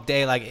Groundhog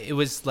Day, like it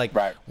was like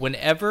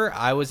whenever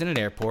I was in an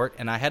airport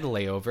and I had a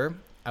layover,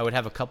 I would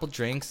have a couple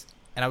drinks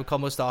and I would call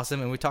Most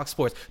Awesome and we'd talk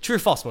sports. True or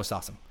false, Most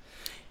Awesome?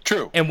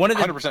 True. And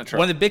 100% true.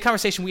 One of the big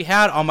conversation we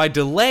had on my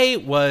delay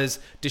was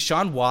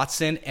Deshaun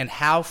Watson and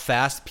how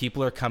fast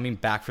people are coming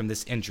back from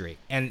this injury.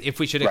 And if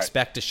we should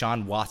expect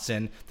Deshaun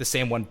Watson, the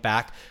same one,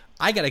 back.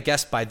 I got to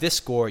guess by this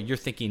score, you're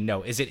thinking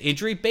no. Is it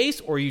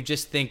injury-based or you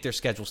just think their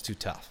schedule's too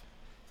tough?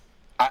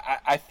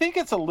 I think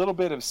it's a little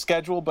bit of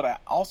schedule, but I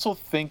also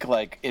think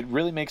like it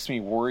really makes me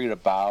worried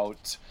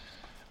about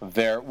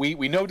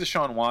we know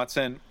Deshaun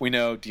Watson, we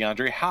know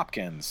DeAndre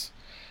Hopkins,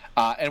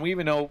 and we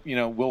even know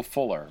Will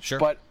Fuller. Sure.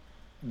 But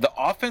the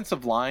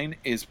offensive line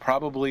is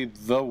probably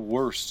the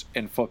worst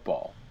in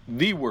football.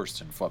 The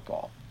worst in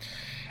football.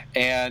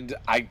 And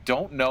I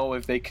don't know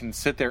if they can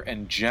sit there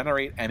and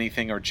generate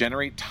anything or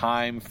generate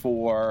time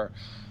for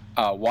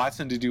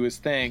Watson to do his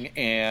thing.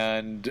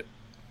 And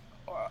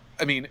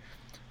I mean,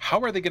 how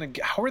are they going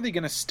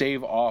to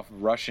stave off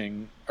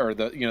rushing or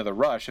the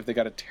rush if they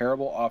got a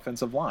terrible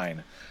offensive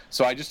line?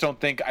 So I just don't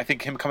think. I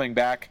think him coming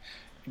back,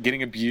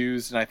 getting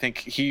abused, and I think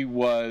he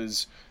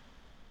was.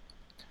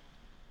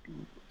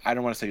 I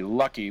don't want to say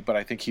lucky, but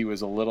I think he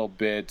was a little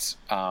bit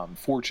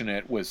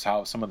fortunate with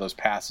how some of those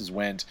passes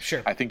went.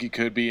 Sure. I think he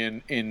could be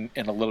in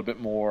a little bit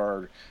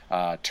more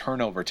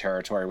turnover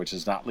territory, which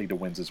does not lead to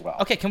wins as well.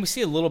 Okay, can we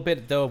see a little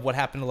bit, though, of what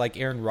happened to, like,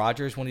 Aaron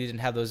Rodgers when he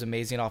didn't have those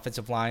amazing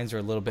offensive lines, or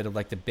a little bit of,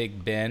 like, the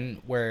Big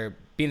Ben, where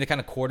being the kind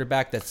of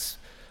quarterback that's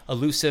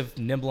elusive,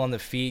 nimble on the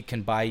feet,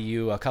 can buy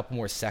you a couple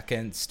more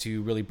seconds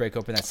to really break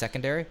open that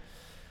secondary?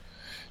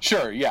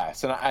 Sure,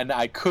 yes, and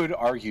I could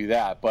argue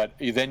that, but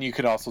then you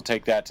could also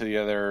take that to the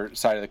other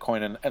side of the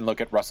coin and look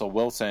at Russell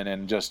Wilson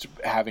and just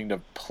having to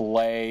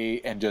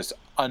play and just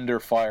under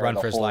fire Run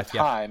the for his whole life,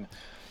 time.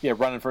 Yeah,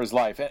 running for his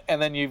life.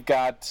 And then you've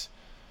got,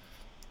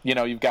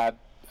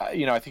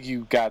 I think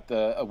you got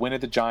a win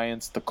at the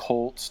Giants, the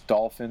Colts,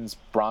 Dolphins,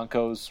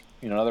 Broncos,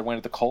 another win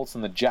at the Colts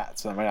and the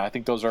Jets. I mean, I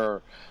think those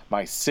are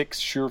my 6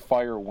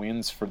 surefire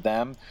wins for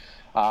them.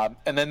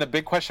 And then the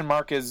big question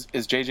mark is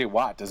J.J.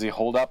 Watt. Does he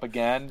hold up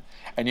again?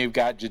 And you've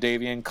got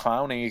Jadeveon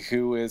Clowney,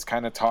 who is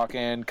kind of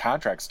talking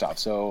contract stuff.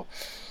 So,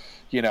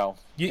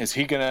 is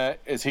he gonna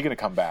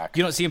come back?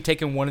 You don't see him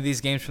taking one of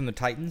these games from the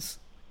Titans?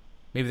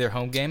 Maybe their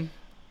home game?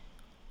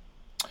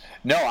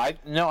 No,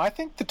 I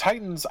think the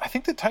Titans.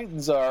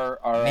 Are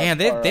man.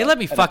 They let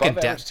me fucking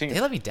down. Team. They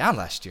let me down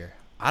last year.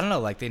 I don't know.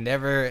 Like, they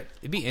never.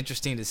 It'd be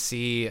interesting to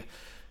see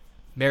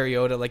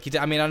Mariota, like he did.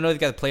 I mean, I know they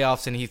got the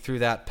playoffs and he threw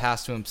that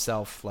pass to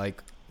himself,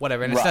 like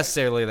whatever. And it's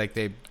necessarily like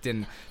they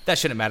didn't. That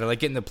shouldn't matter. Like,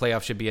 getting the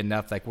playoffs should be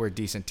enough. Like, we're a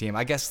decent team.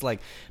 I guess like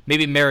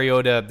maybe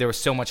Mariota, there was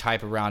so much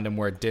hype around him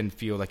where it didn't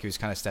feel like he was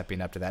kind of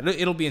stepping up to that.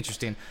 It'll be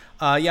interesting.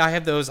 Yeah, I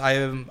have those.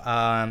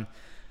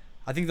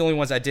 I think the only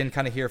ones I didn't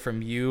kind of hear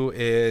from you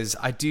is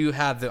I do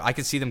have I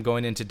can see them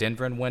going into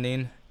Denver and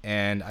winning,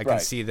 and I can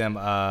see them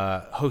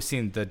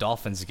hosting the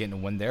Dolphins, getting a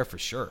win there for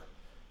sure.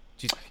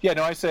 Yeah,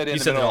 no, I said in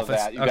the middle of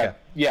that.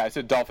 Okay. I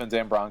said Dolphins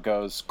and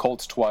Broncos,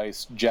 Colts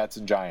twice, Jets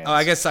and Giants. Oh,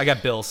 I guess I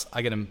got Bills.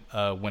 I get them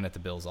win at the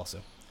Bills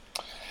also.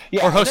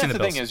 Yeah, or hosting the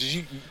Bills. Bills.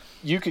 Thing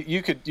is,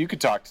 you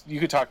could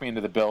talk me into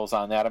the Bills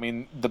on that. I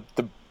mean,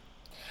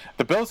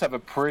 the Bills have a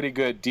pretty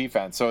good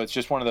defense, so it's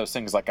just one of those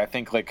things. Like, I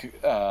think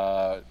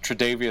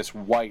Tre'Davious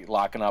White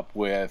locking up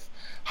with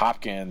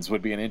Hopkins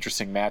would be an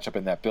interesting matchup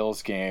in that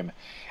Bills game.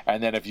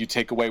 And then if you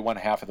take away one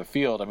half of the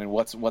field, I mean,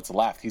 what's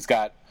left? He's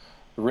got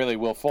really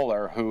Will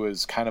Fuller, who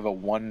is kind of a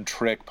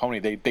one-trick pony.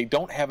 They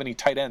don't have any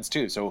tight ends,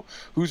 too. So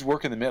who's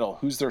working the middle?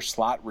 Who's their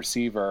slot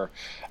receiver?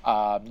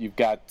 You've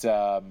got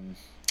the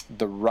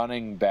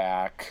running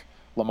back,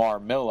 Lamar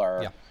Miller.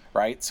 Yeah.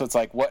 Right, so it's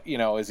like, what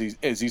is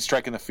he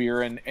striking the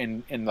fear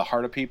in the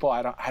heart of people?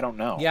 I don't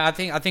know. Yeah, I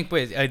think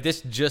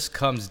this just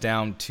comes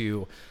down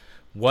to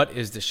what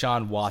is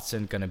Deshaun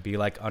Watson going to be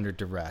like under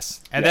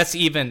duress, and that's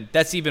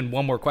even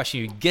one more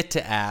question you get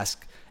to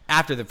ask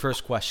after the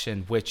first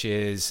question, which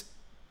is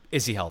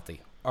he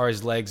healthy? Are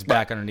his legs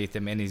back underneath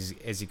him, and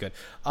is he good?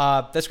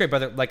 That's great,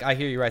 brother. Like, I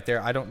hear you right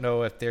there. I don't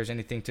know if there's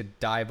anything to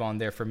dive on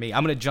there for me.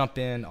 I'm going to jump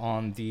in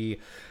on the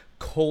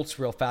Colts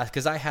real fast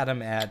because I had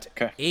them at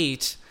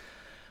 8.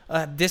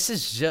 This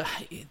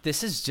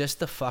is just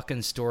the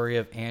fucking story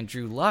of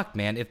Andrew Luck,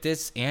 man. If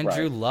this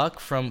Andrew Luck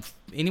from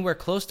anywhere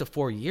close to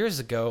 4 years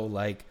ago,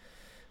 like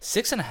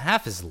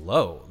 6.5 is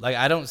low. Like,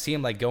 I don't see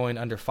him like going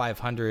under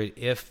 500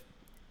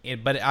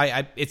 but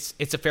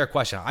it's a fair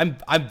question.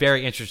 I'm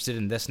very interested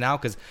in this now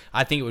because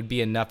I think it would be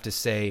enough to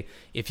say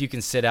if you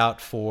can sit out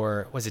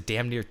for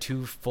damn near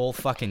 2 full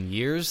fucking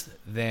years,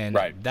 then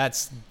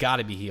that's got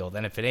to be healed.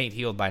 And if it ain't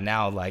healed by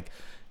now, like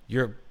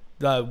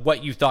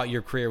what you thought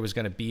your career was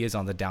going to be is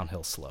on the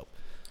downhill slope.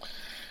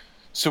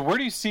 So where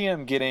do you see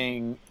him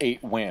getting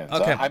 8 wins?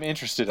 Okay. I'm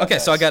interested in Okay,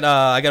 this. so I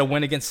got a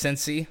win against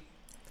Cincy.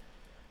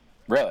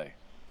 Really?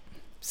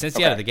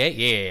 Cincy out of the gate?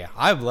 Yeah.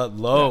 I'm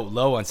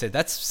low on Cincy.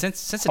 That's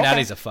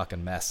Cincinnati's a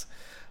fucking mess.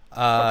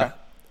 I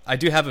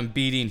do have him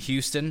beating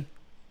Houston.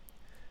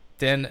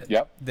 Then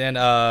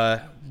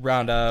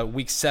round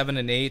week 7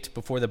 and 8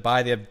 before the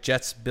bye, they have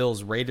Jets,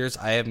 Bills, Raiders.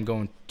 I have them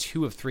going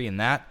 2 of 3 in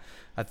that.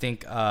 I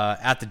think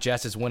at the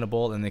Jets is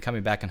winnable, and then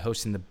coming back and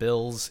hosting the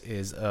Bills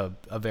is a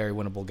very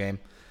winnable game.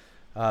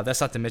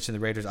 That's not to mention the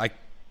Raiders.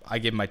 I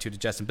give my 2 to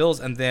Jets and Bills,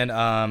 and then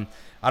I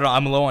don't know.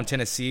 I'm low on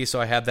Tennessee, so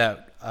I have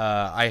that.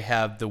 I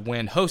have the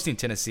win hosting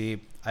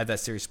Tennessee. I have that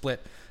series split.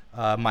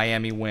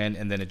 Miami win,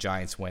 and then a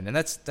Giants win, and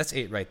that's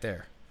 8 right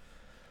there.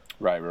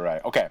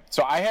 Right. Okay,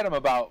 so I had them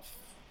about,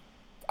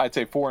 I'd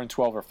say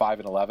 4-12 or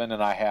 5-11,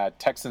 and I had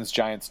Texans,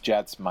 Giants,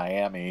 Jets,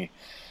 Miami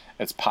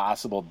as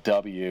possible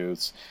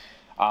W's.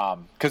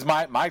 Because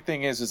my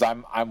thing is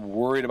I'm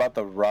worried about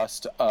the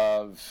rust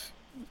of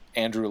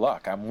Andrew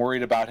Luck. I'm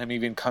worried about him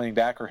even coming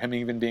back or him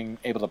even being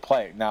able to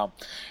play. Now,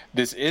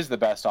 this is the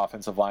best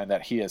offensive line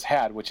that he has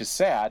had, which is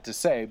sad to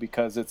say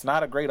because it's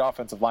not a great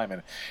offensive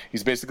lineman.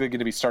 He's basically going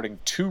to be starting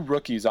 2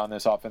 rookies on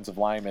this offensive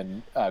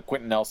lineman,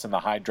 Quentin Nelson, the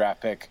high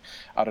draft pick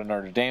out of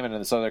Notre Dame, and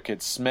this other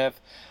kid,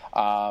 Smith.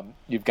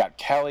 You've got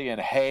Kelly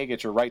and Haig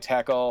at your right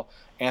tackle,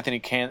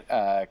 Anthony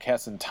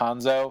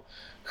Casantanzo,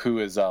 who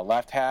is a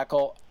left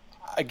tackle.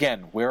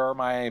 Again, where are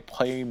my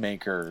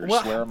playmakers?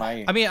 Well, where am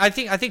I? I mean, I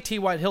think T.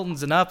 Y.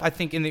 Hilton's enough. I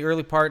think in the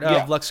early part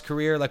of Luck's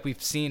career, like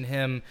we've seen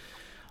him,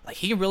 like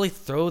he can really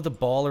throw the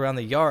ball around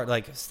the yard.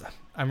 Like,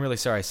 I'm really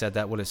sorry I said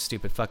that. What a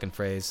stupid fucking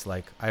phrase.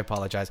 Like, I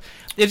apologize.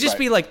 It'd just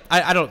be like,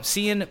 I don't,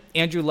 seeing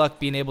Andrew Luck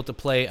being able to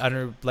play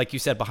under, like you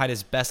said, behind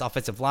his best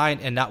offensive line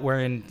and not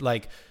wearing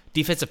like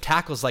defensive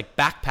tackles like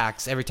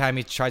backpacks every time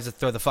he tries to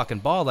throw the fucking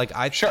ball. Like,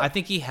 I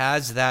think he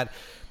has that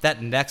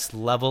next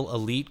level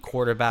elite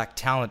quarterback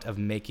talent of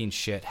making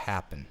shit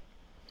happen.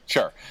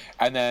 Sure.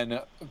 And then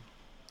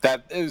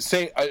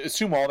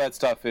assume all that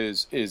stuff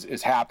is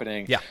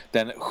happening. Yeah.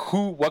 Then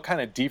what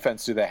kind of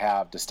defense do they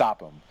have to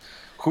stop him?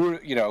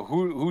 Who's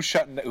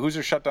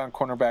their shutdown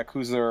cornerback?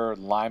 Who's their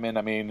lineman?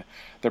 I mean,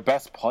 their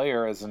best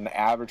player is an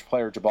average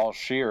player, Jabal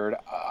Sheard,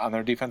 on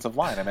their defensive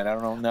line. I mean, I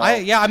don't know.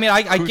 I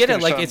get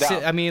it.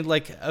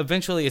 Like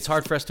eventually it's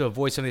hard for us to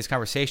avoid some of these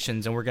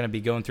conversations, and we're going to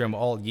be going through them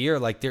all year.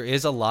 Like, there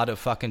is a lot of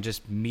fucking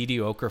just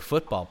mediocre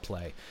football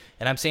play.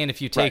 And I'm saying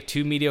if you take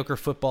 2 mediocre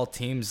football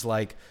teams,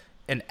 like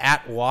an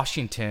at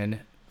Washington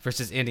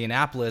versus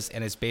Indianapolis,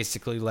 and it's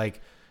basically like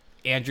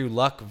Andrew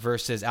Luck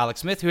versus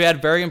Alex Smith, who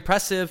had very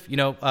impressive,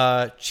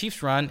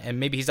 Chiefs run, and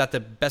maybe he's not the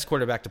best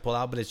quarterback to pull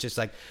out, but it's just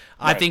like,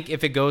 I think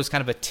if it goes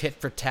kind of a tit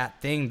for tat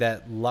thing,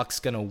 that Luck's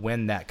going to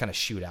win that kind of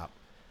shootout.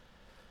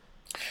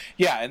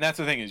 Yeah, and that's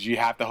the thing is you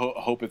have to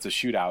hope it's a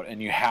shootout,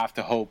 and you have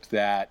to hope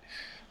that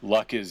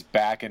Luck is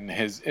back and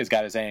has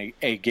got his A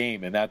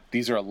game, and that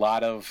these are a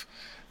lot of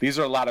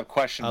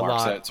question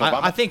marks. So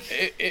I think.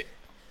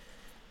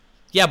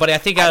 Yeah, but I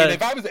think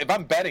if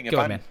I'm betting,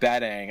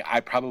 I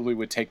probably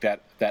would take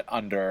that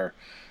under,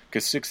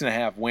 because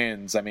 6.5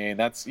 wins. I mean,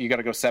 you got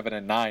to go 7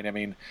 and 9. I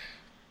mean,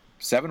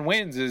 7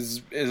 wins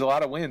is a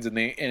lot of wins in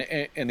the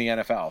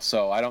NFL.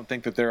 So I don't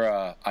think that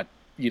they're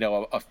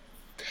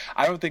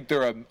I don't think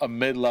they're a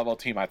mid-level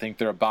team. I think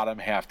they're a bottom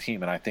half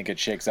team, and I think it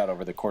shakes out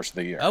over the course of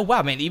the year. Oh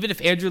wow, man! Even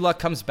if Andrew Luck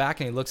comes back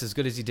and he looks as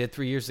good as he did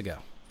 3 years ago,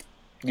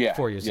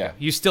 4 years ago,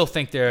 you still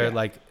think they're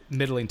like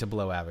middling to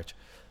below average.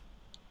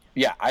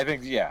 Yeah, I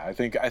think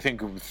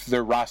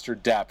their roster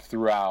depth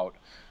throughout,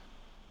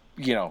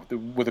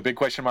 with a big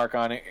question mark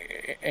on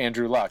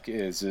Andrew Luck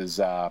is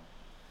not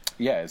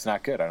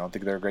good. I don't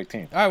think they're a great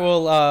team. All right,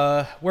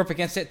 well, we're up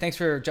against it. Thanks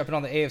for jumping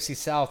on the AFC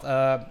South.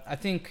 I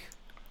think,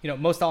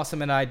 Most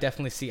Awesome and I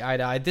definitely see eye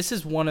to eye. This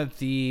is one of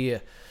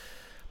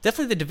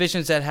definitely the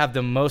divisions that have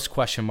the most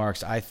question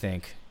marks, I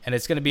think. And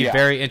it's going to be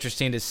very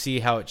interesting to see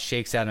how it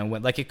shakes out and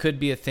when. Like, it could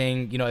be a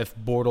thing, if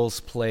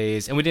Bortles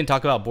plays. And we didn't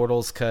talk about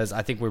Bortles because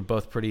I think we're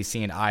both pretty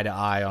seeing eye to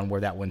eye on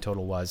where that win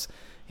total was.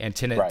 And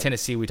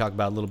Tennessee, we talked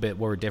about a little bit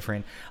where we're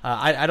different.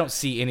 I don't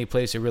see any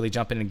place to really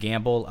jump in and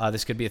gamble.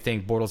 This could be a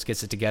thing. Bortles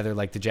gets it together,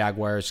 like the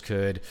Jaguars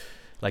could,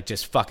 like,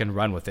 just fucking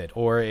run with it.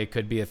 Or it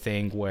could be a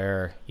thing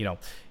where,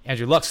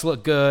 Andrew Luck's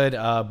look good.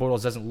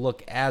 Bortles doesn't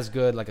look as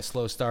good, like a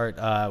slow start.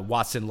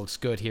 Watson looks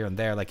good here and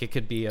there. Like, it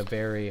could be a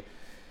very...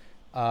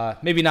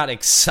 maybe not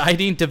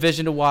exciting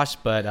division to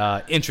watch, but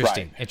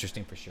interesting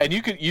for sure. And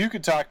you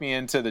could talk me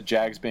into the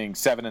Jags being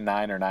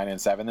 7-9 or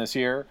 9-7 this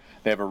year.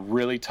 They have a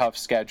really tough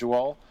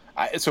schedule.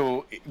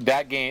 So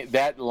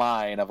that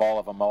line of all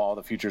of them, all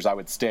the futures, I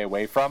would stay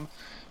away from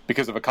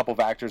because of a couple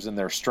factors in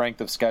their strength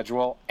of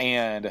schedule,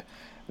 and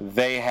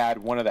they had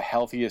one of the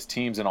healthiest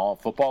teams in all of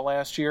football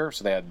last year,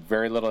 so they had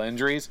very little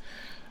injuries.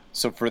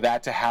 So for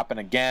that to happen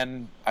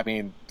again, I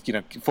mean,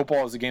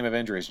 football is a game of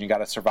injuries, and you got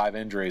to survive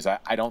injuries.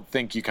 I don't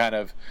think you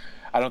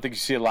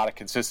see a lot of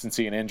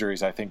consistency in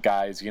injuries. I think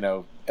guys,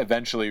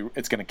 eventually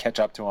it's going to catch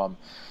up to them.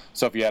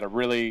 So if you had a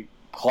really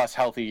plus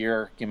healthy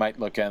year, you might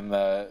look in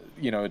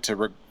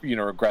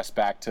regress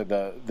back to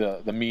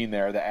the mean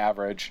there, the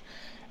average.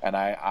 And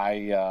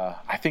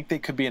I think they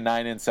could be a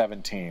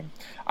 9-7 team.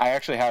 I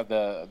actually have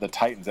the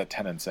Titans at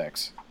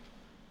 10-6.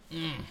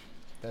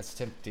 That's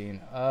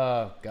tempting.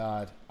 Oh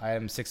God, I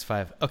am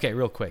 6'5". Okay,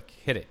 real quick,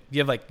 hit it.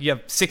 You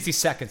have 60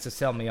 seconds to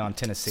sell me on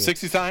Tennessee.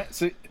 60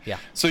 seconds. Yeah.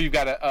 So you've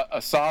got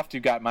a soft.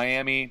 You've got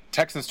Miami,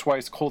 Texans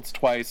twice, Colts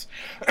twice.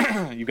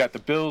 You've got the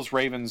Bills,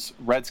 Ravens,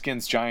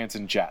 Redskins, Giants,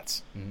 and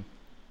Jets. Mm-hmm.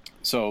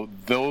 So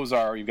those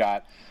are you've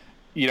got.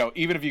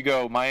 Even if you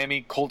go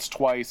Miami, Colts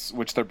twice,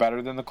 which they're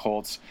better than the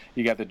Colts.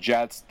 You got the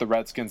Jets, the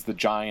Redskins, the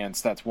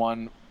Giants. That's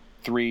 1,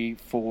 3,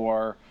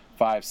 4,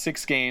 5,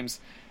 6 games.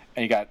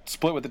 And you got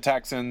split with the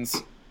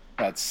Texans,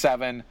 that's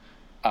 7.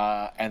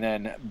 And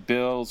then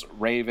Bills,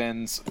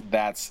 Ravens,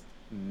 that's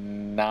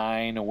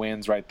 9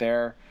 wins right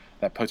there.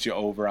 That puts you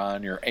over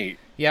on your 8.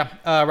 Yeah,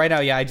 right now,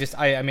 I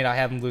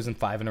have them losing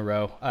 5 in a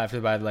row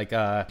after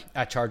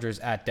at Chargers,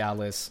 at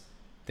Dallas,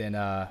 then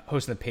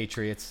hosting the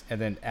Patriots, and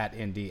then at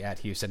Indy, at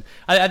Houston.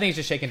 I think it's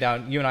just shaking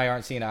down. You and I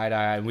aren't seeing eye to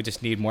eye, and we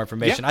just need more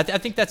information. Yeah. I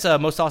think that's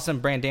most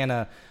awesome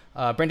Brandana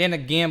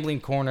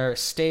Gambling Corner.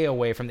 Stay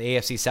away from the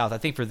AFC South. I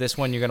think for this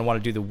one, you're going to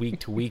want to do the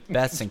week-to-week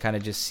bets and kind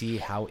of just see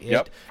how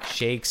it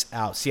shakes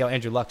out. See how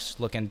Andrew Luck's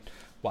looking,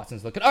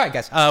 Watson's looking. All right,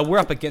 guys, we're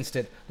up against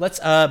it. Let's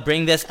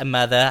bring this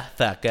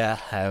motherfucker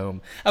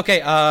home.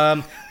 Okay,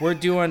 we're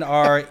doing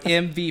our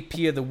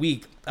MVP of the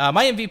week.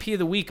 My MVP of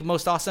the week,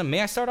 most awesome.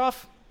 May I start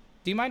off?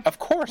 Do you mind? Of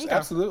course,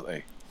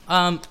 absolutely.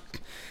 My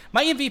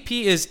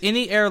MVP is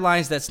any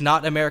airlines that's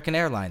not American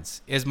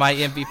Airlines is my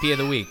MVP of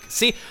the week.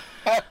 See,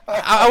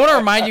 I want to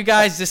remind you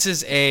guys this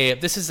is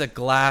a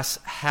glass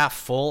half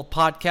full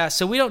podcast,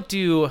 so we don't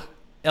do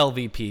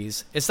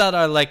LVPs. It's not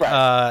our like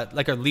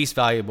our least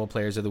valuable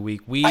players of the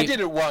week. I did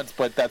it once,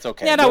 but that's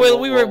okay. Yeah, no,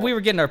 we were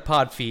getting our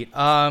pod feet.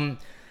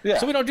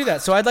 So we don't do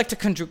that. So I'd like to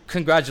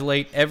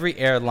congratulate every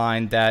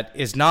airline that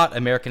is not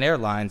American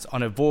Airlines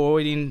on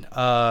avoiding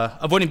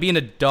being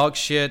a dog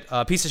shit,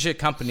 piece of shit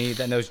company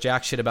that knows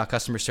jack shit about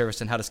customer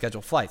service and how to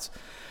schedule flights.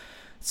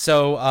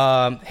 So,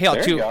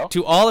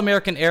 to all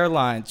American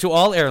airlines, to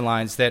all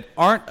airlines that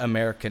aren't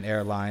American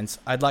Airlines,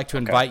 I'd like to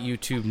invite you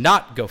to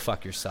not go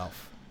fuck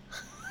yourself.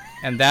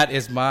 And that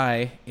is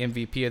my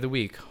MVP of the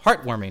week.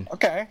 Heartwarming.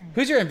 Okay.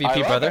 Who's your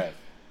MVP, brother? It.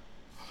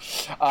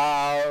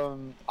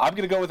 I'm going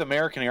to go with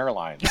American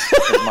Airlines.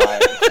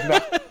 I'm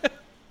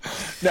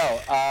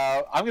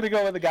going to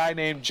go with a guy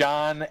named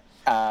John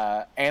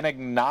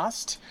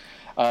Anagnost.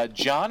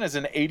 John is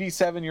an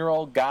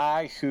 87-year-old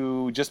guy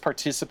who just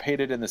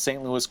participated in the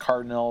St. Louis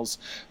Cardinals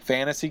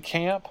fantasy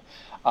camp.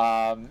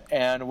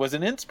 And was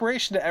an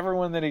inspiration to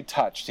everyone that he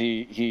touched.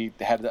 He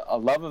had a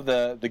love of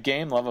the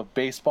game, love of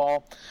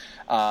baseball,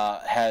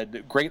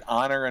 had great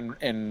honor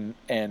and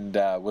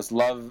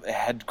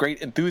had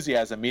great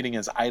enthusiasm meeting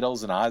his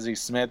idols and Ozzie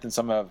Smith and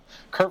some of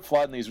Curt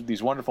Flood and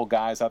these wonderful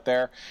guys out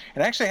there.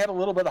 And actually had a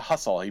little bit of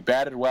hustle. He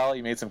batted well.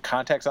 He made some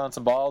contacts on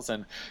some balls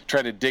and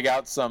tried to dig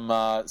out some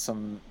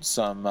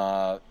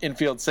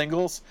infield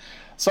singles.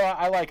 So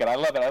I like it. I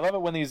love it. I love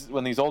it when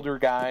these older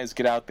guys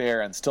get out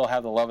there and still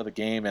have the love of the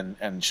game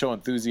and show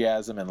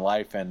enthusiasm in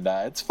life, and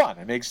it's fun.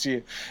 It makes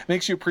you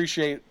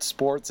appreciate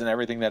sports and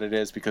everything that it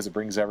is because it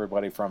brings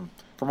everybody from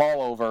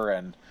all over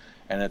and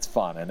it's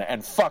fun.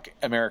 And fuck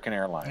American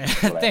Airlines.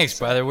 Thanks,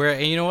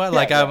 brother. You know what?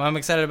 I'm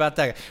excited about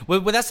that.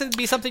 Would that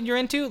be something you're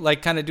into?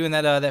 Like kind of doing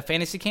that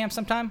fantasy camp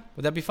sometime?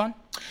 Would that be fun?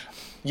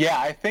 Yeah,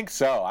 I think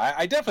so.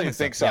 I definitely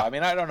think so. Yeah. I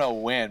mean, I don't know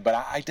when, but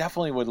I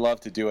definitely would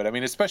love to do it. I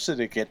mean, especially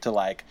to get to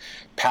like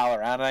pal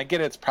around. And I get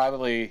it's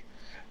probably,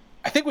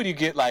 I think when you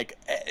get like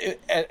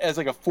as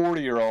like a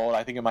 40-year-old,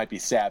 I think it might be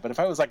sad. But if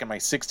I was like in my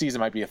 60s, it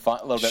might be a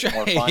little bit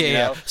more fun. You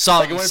know?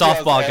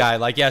 Softball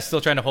guy, still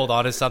trying to hold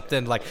on to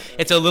something. Like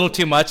it's a little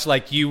too much.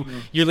 Like you're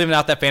living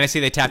out that fantasy.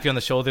 They tap you on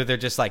the shoulder. They're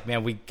just like,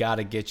 man, we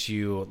gotta get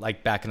you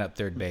like backing up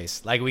third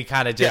base. Like we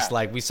kind of just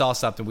like we saw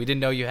something we didn't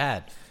know you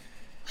had.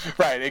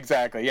 Right,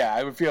 exactly. Yeah,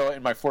 I would feel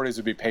in my 40s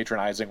would be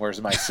patronizing, whereas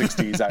in my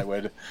 60s I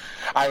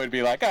would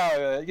be like,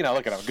 oh,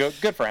 look at him,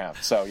 good for him.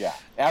 So yeah,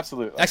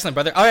 absolutely. Excellent,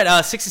 brother. All right,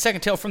 60-second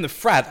tale from the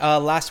frat.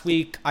 Last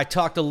week I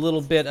talked a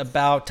little bit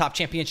about top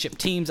championship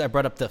teams. I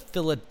brought up the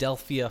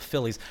Philadelphia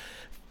Phillies.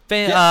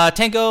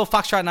 Tango,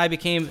 Foxtrot, and I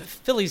became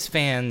Phillies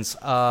fans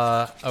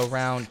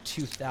around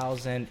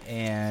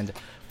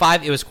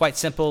 2005. It was quite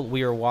simple.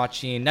 We were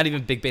watching, not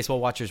even big baseball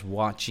watchers,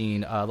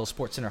 watching a little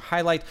Sports Center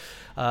highlight.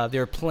 They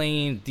were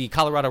playing the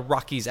Colorado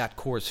Rockies at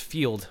Coors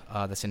Field.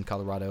 That's in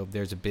Colorado.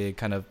 There's a big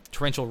kind of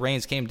torrential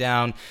rains came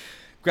down.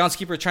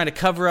 Groundskeeper trying to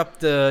cover up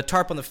the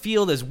tarp on the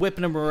field is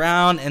whipping them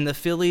around, and the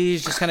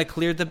Phillies just kind of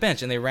cleared the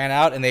bench, and they ran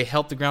out, and they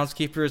helped the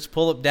groundskeepers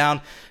pull it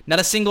down. Not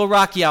a single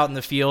Rocky out in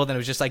the field, and it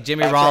was just like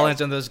Jimmy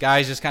Rollins and those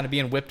guys just kind of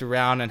being whipped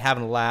around and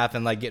having a laugh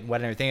and like getting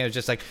wet and everything. It was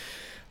just like,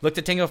 looked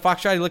at Tango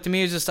Foxtrot, he looked at me,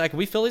 he was just like, are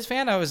we Phillies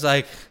fan? I was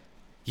like,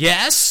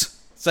 yes.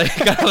 So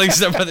got like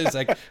some brothers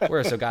like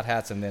so got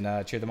hats and then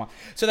cheered them on.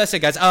 So that's it,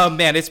 guys. Oh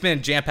man, it's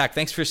been jam packed.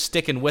 Thanks for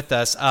sticking with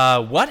us.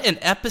 What an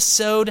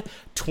episode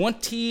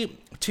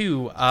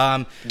 22.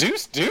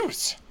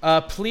 Deuce.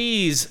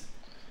 Please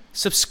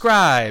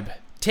subscribe.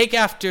 Take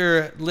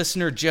after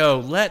listener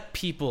Joe. Let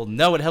people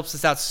know. It helps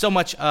us out so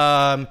much.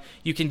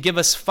 You can give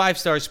us 5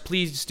 stars.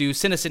 Please do.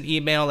 Send us an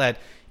email at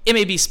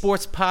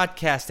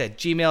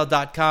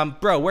mabsportspodcast@gmail.com.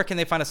 Bro, where can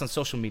they find us on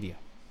social media?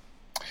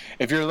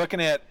 If you're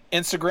looking at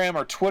Instagram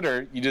or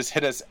Twitter, you just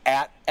hit us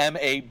at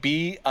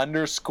MAB_sports,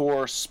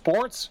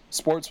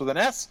 sports with an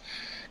S.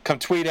 Come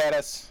tweet at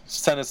us,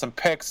 send us some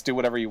pics, do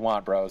whatever you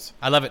want, bros.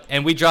 I love it.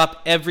 And we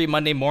drop every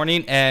Monday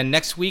morning. And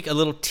next week, a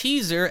little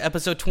teaser,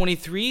 episode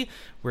 23,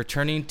 we're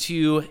turning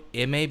to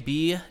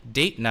MAB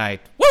date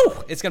night.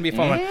 Woo! It's going to be a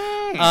fun one.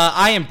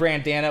 I am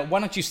Brandana. Why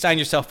don't you sign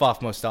yourself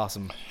off, most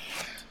awesome?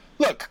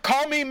 Look,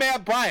 call me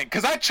Matt Bryant,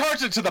 because I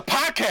charged it to the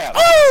podcast.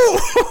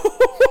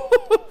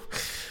 Oh!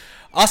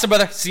 Awesome,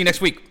 brother. See you next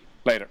week.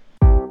 Later.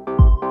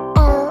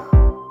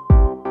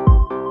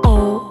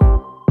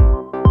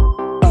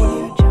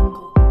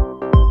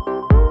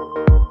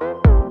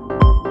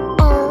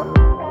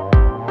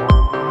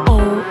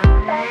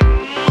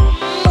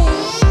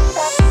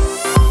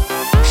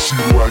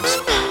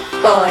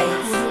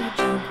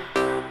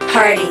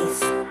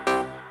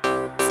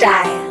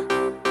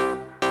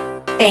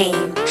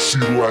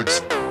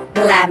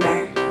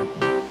 glamour,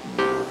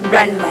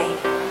 runway,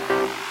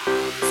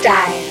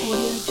 style,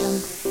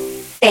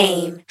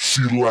 fame.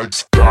 She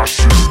likes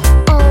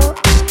fashion.